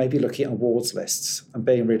kind of maybe looking at awards lists and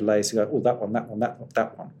being really lazy, go, oh, that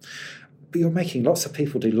one. But you're making lots of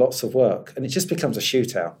people do lots of work, and it just becomes a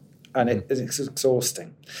shootout. And it's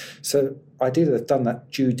exhausting. So ideally, they've done that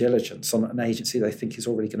due diligence on an agency they think is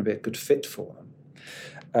already going to be a good fit for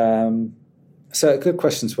them. So a good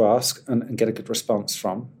question to ask and get a good response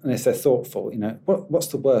from. And if they're thoughtful, what's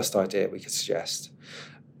the worst idea we could suggest?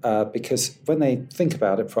 Because when they think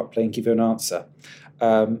about it properly and give you an answer,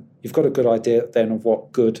 you've got a good idea then of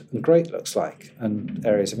what good and great looks like and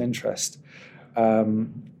areas of interest.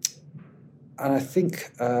 And I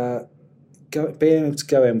think being able to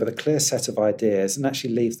go in with a clear set of ideas and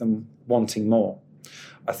actually leave them wanting more.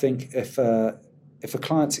 I think if a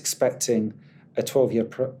client's expecting a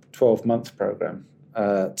 12-month program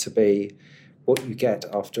to be what you get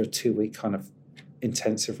after a 2-week kind of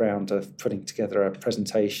intensive round of putting together a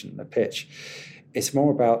presentation, a pitch, it's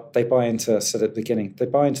more about they buy into, so at the beginning, they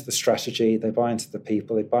buy into the strategy, they buy into the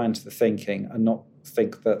people, they buy into the thinking, and not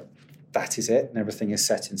think that is it and everything is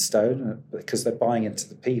set in stone, because they're buying into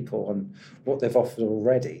the people and what they've offered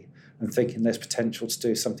already and thinking there's potential to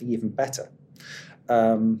do something even better.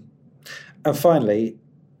 And finally,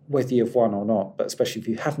 whether you've won or not, but especially if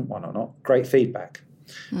you haven't won or not, great feedback,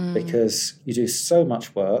 because you do so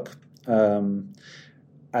much work and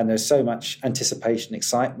there's so much anticipation,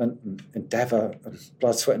 excitement and endeavour and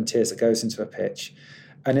blood, sweat and tears that goes into a pitch.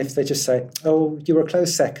 And if they just say, oh, you were a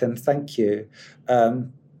close second, thank you.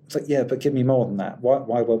 It's like, yeah, but give me more than that.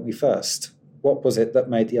 Why weren't we first? What was it that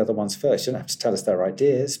made the other ones first? You don't have to tell us their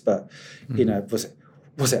ideas, but, was it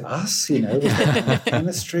us? Was it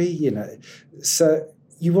chemistry? So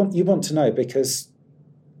you want to know, because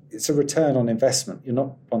it's a return on investment. You're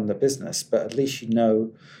not on the business, but at least you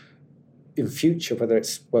know in future, whether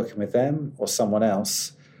it's working with them or someone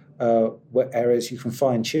else, what areas you can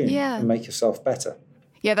fine tune and make yourself better.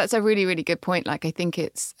 Yeah, that's a really, really good point. Like, I think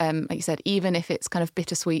it's, like you said, even if it's kind of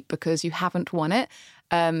bittersweet because you haven't won it,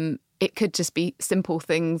 it could just be simple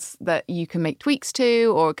things that you can make tweaks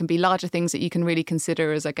to, or it can be larger things that you can really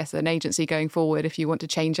consider as, I guess, an agency going forward if you want to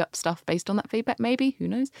change up stuff based on that feedback, maybe, who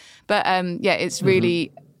knows? But it's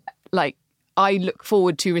really like, I look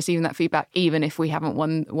forward to receiving that feedback, even if we haven't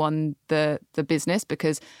won the business,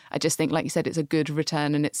 because I just think, like you said, it's a good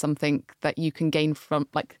return and it's something that you can gain from,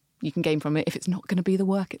 like, you can gain from it if it's not going to be the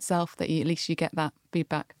work itself, that at least you get that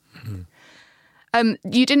feedback.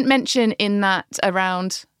 You didn't mention in that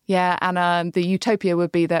around, and the utopia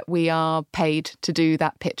would be that we are paid to do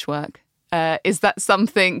that pitch work. Is that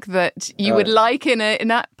something that you would like in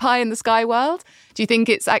that pie in the sky world? Do you think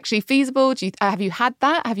it's actually feasible? Have you had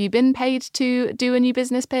that? Have you been paid to do a new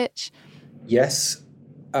business pitch? Yes,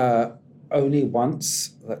 only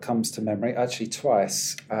once that comes to memory. Actually,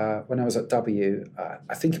 twice. When I was at W,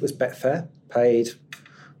 I think it was Betfair paid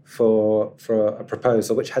for a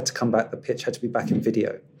proposal which had to come back. The pitch had to be back in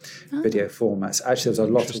video formats. Actually, there was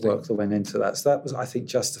a lot of work that went into that. So that was, I think,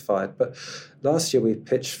 justified. But last year we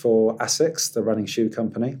pitched for Asics, the running shoe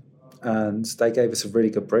company, and they gave us a really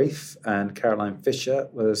good brief. And Caroline Fisher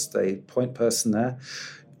was the point person there.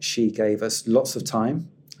 She gave us lots of time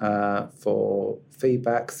for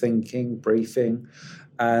feedback, thinking, briefing,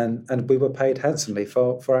 and we were paid handsomely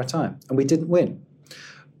for our time. And we didn't win.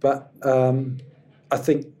 But I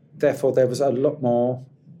think, therefore, there was a lot more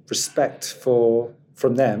respect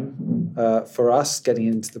from them for us getting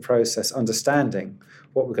into the process, understanding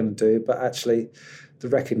what we're going to do, but actually the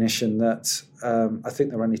recognition that I think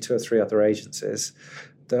there were only 2 or 3 other agencies,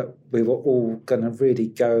 that we were all going to really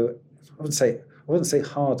go. I wouldn't say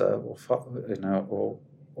harder or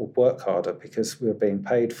work harder because we were being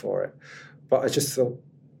paid for it, but I just thought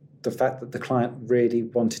the fact that the client really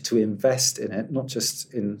wanted to invest in it, not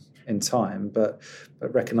just in time, but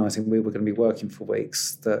recognising we were going to be working for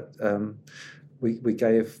weeks, that we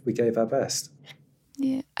gave our best.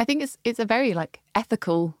 Yeah, I think it's a very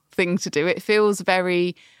ethical thing to do. It feels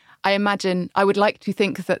very. I imagine I would like to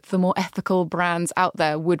think that the more ethical brands out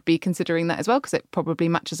there would be considering that as well, because it probably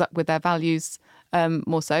matches up with their values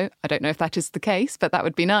more so. I don't know if that is the case, but that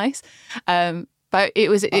would be nice. But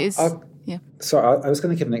it is. Sorry, I was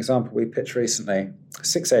going to give an example. We pitched recently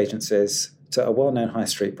 6 agencies to a well-known high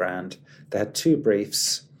street brand. They had 2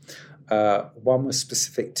 briefs. One was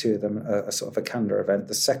specific to them, a sort of a calendar event.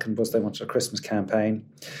 The second was they wanted a Christmas campaign.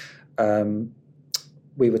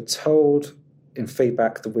 We were told in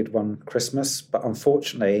feedback that we'd won Christmas, but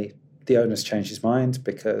unfortunately the owner's changed his mind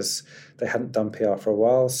because they hadn't done PR for a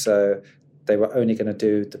while, so they were only going to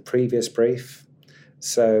do the previous brief.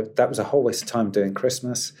 So that was a whole waste of time doing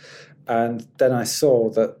Christmas. And then I saw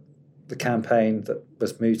that the campaign that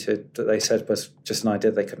was mooted, that they said was just an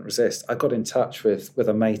idea they couldn't resist. I got in touch with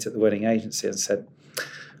a mate at the winning agency and said,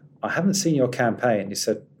 I haven't seen your campaign. He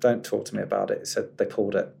said, don't talk to me about it. He said they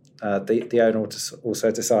pulled it. The owner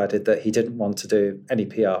also decided that he didn't want to do any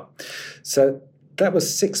PR. So that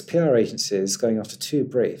was 6 PR agencies going after 2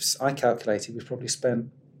 briefs. I calculated we probably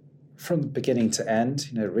spent from beginning to end,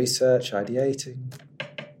 research, ideating,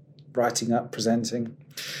 writing up, presenting,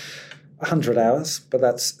 100 hours, but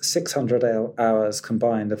that's 600 hours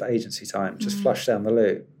combined of agency time, just flushed down the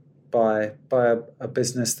loo. by a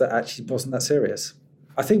business that actually wasn't that serious.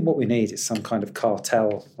 I think what we need is some kind of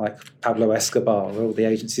cartel like Pablo Escobar, where all the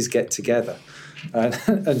agencies get together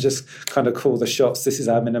and just kind of call the shots. This is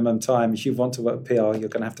our minimum time. If you want to work with PR, you're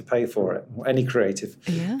going to have to pay for it. Or any creative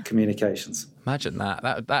communications. Imagine that.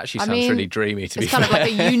 That actually sounds really dreamy, to be fair. It's kind of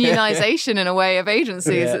like a unionisation in a way of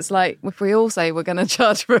agencies. Yeah. It's like if we all say we're going to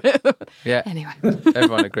charge for it. Yeah. Anyway.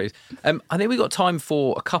 Everyone agrees. I think we've got time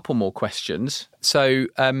for a couple more questions. So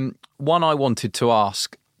one I wanted to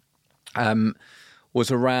ask was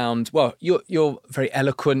around, well, you're very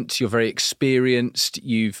eloquent, you're very experienced,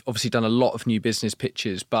 you've obviously done a lot of new business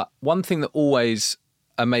pitches, but one thing that always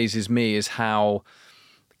amazes me is how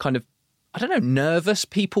kind of, I don't know, nervous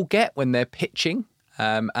people get when they're pitching.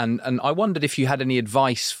 And I wondered if you had any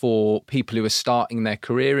advice for people who are starting their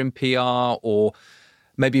career in PR, or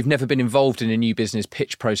maybe you've never been involved in a new business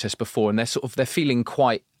pitch process before and they're feeling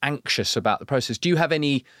quite anxious about the process. Do you have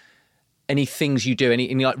any things you do,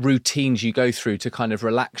 any like routines you go through to kind of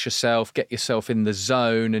relax yourself, get yourself in the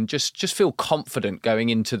zone and just feel confident going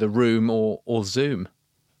into the room or Zoom?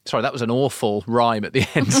 Sorry, that was an awful rhyme at the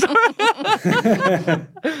end.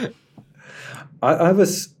 I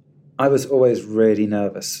was always really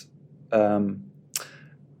nervous.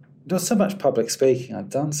 Not so much public speaking. I'd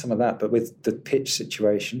done some of that, but with the pitch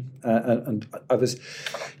situation, and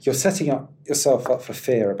you're setting yourself up for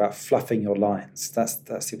fear about fluffing your lines. That's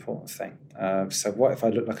the important thing. So what if I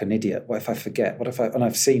look like an idiot? What if I forget? And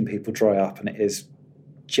I've seen people dry up, and it is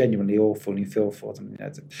genuinely awful, and you feel for them.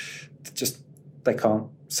 They can't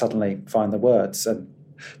suddenly find the words, and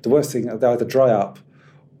the worst thing, they either dry up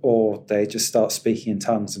or they just start speaking in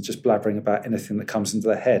tongues and just blabbering about anything that comes into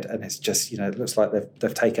their head, and it's just, it looks like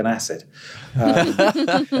they've taken acid.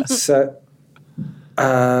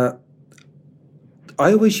 I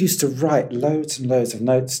always used to write loads and loads of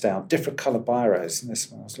notes down, different colour biros, and this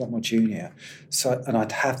one I was a lot more junior. And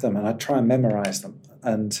I'd have them and I'd try and memorise them,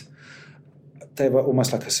 and they were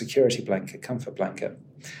almost like a security blanket, comfort blanket.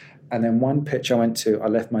 And then one pitch I went to, I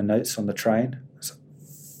left my notes on the train. I was like,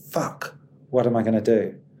 fuck, what am I going to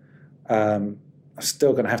do? I'm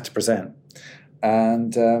still going to have to present.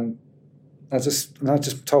 And I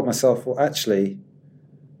just told myself, well, actually,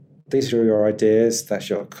 these are your ideas. That's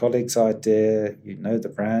your colleague's idea. You know the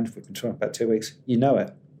brand. We've been talking about 2 weeks. You know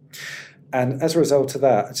it. And as a result of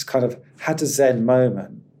that, I just kind of had a Zen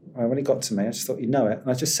moment. When it got to me, I just thought, you know it.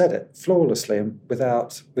 And I just said it flawlessly and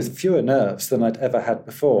with fewer nerves than I'd ever had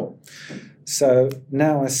before. So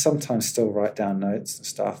now I sometimes still write down notes and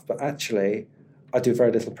stuff, but actually I do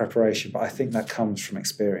very little preparation, but I think that comes from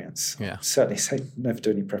experience. Yeah. Certainly say never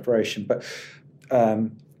do any preparation, but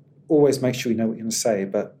always make sure you know what you're going to say.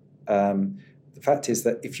 But the fact is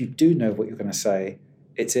that if you do know what you're going to say,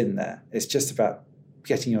 it's in there. It's just about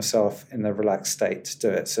getting yourself in the relaxed state to do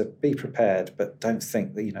it. So be prepared, but don't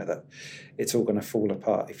think that that it's all going to fall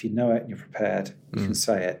apart. If you know it and you're prepared, you can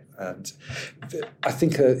say it. And I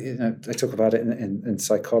think they talk about it in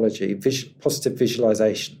psychology, positive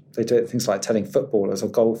visualization. They do things like telling footballers or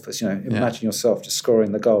golfers, imagine yourself just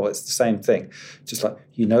scoring the goal. It's the same thing. Just like, what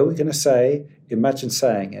you're going to say, imagine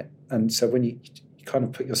saying it. And so when you kind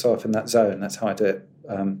of put yourself in that zone, that's how I do it.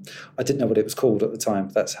 I didn't know what it was called at the time,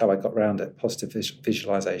 but that's how I got around it, positive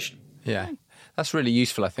visualization. Yeah, that's really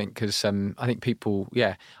useful, I think, because I think people,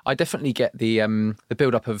 I definitely get the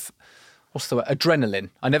build-up of, what's the word, adrenaline.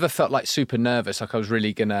 I never felt like super nervous, like I was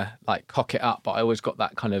really going to like cock it up, but I always got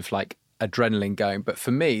that kind of like adrenaline going. But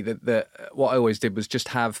for me, what I always did was just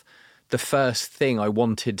have the first thing I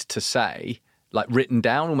wanted to say like written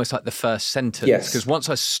down, almost like the first sentence. Yes. Because once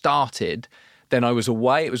I started, then I was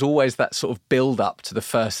away. It was always that sort of build up to the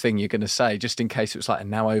first thing you're going to say, just in case it was like, and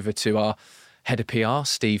now over to our head of PR,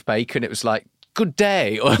 Steve Bacon. It was like, good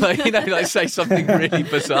day, or like, like say something really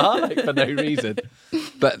bizarre, like for no reason.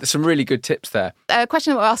 But there's some really good tips there. A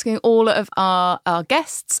question that we're asking all of our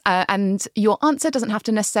guests, and your answer doesn't have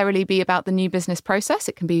to necessarily be about the new business process.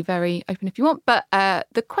 It can be very open if you want. But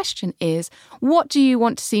the question is, what do you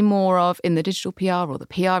want to see more of in the digital PR or the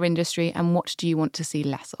PR industry, and what do you want to see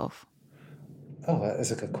less of? Oh, that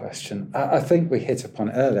is a good question. I think we hit upon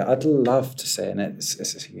it earlier. I'd love to see, and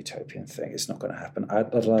it's a utopian thing, it's not going to happen.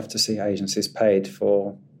 I'd love to see agencies paid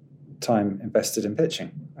for time invested in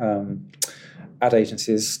pitching. Ad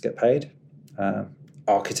agencies get paid.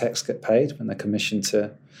 Architects get paid when they're commissioned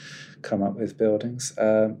to come up with buildings.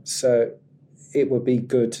 So it would be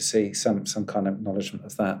good to see some kind of acknowledgement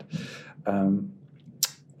of that.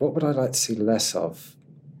 What would I like to see less of?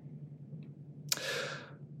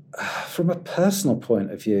 From a personal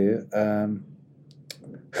point of view,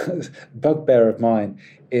 bugbear of mine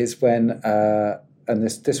is when and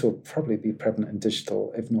this will probably be prevalent in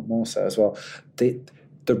digital, if not more so as well,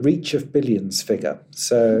 the reach of billions figure.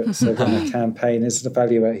 So when a campaign is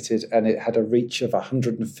evaluated and it had a reach of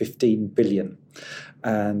 115 billion,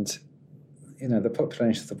 and the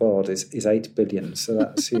population of the world is 8 billion, so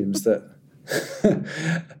that assumes that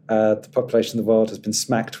the population of the world has been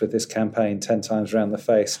smacked with this campaign 10 times around the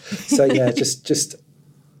face. So just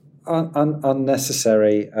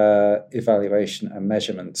unnecessary evaluation and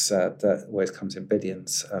measurements that always comes in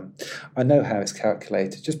billions. I know how it's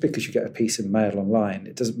calculated. Just because you get a piece of Mail Online,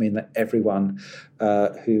 it doesn't mean that everyone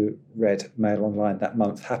who read Mail Online that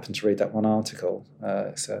month happened to read that one article.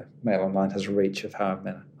 So Mail Online has a reach of however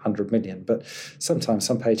many, 100 million, but sometimes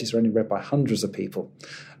some pages are only read by hundreds of people.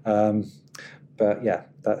 But yeah,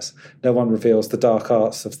 no one reveals the dark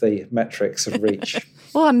arts of the metrics of reach.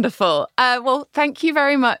 Wonderful. Well, thank you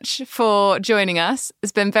very much for joining us.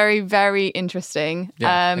 It's been very, very interesting.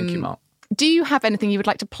 Yeah, thank you, Mark. Do you have anything you would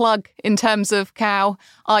like to plug in terms of Cow?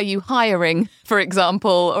 Are you hiring, for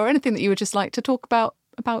example, or anything that you would just like to talk about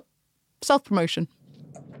self-promotion?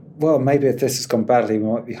 Well, maybe if this has gone badly,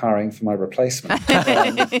 we might be hiring for my replacement.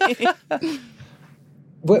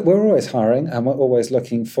 We're always hiring, and we're always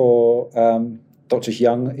looking for not just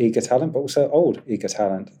young, eager talent, but also old, eager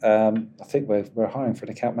talent. I think we're hiring for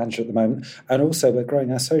an account manager at the moment, and also we're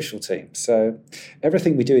growing our social team. So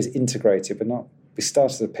everything we do is integrated. We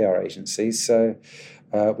started as a PR agency, so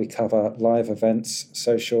we cover live events,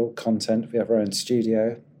 social content. We have our own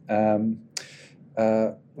studio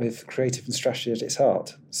with creative and strategy at its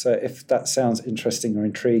heart. So if that sounds interesting or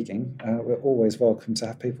intriguing, we're always welcome to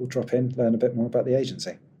have people drop in, learn a bit more about the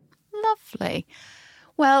agency. Lovely.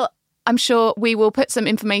 Well, I'm sure we will put some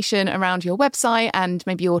information around your website and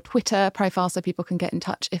maybe your Twitter profile so people can get in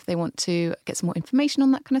touch if they want to get some more information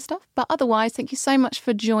on that kind of stuff. But otherwise, thank you so much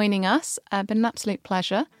for joining us. Been an absolute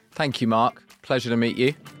pleasure. Thank you, Mark. Pleasure to meet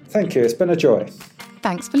you. Thank you. It's been a joy.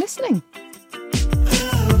 Thanks for listening.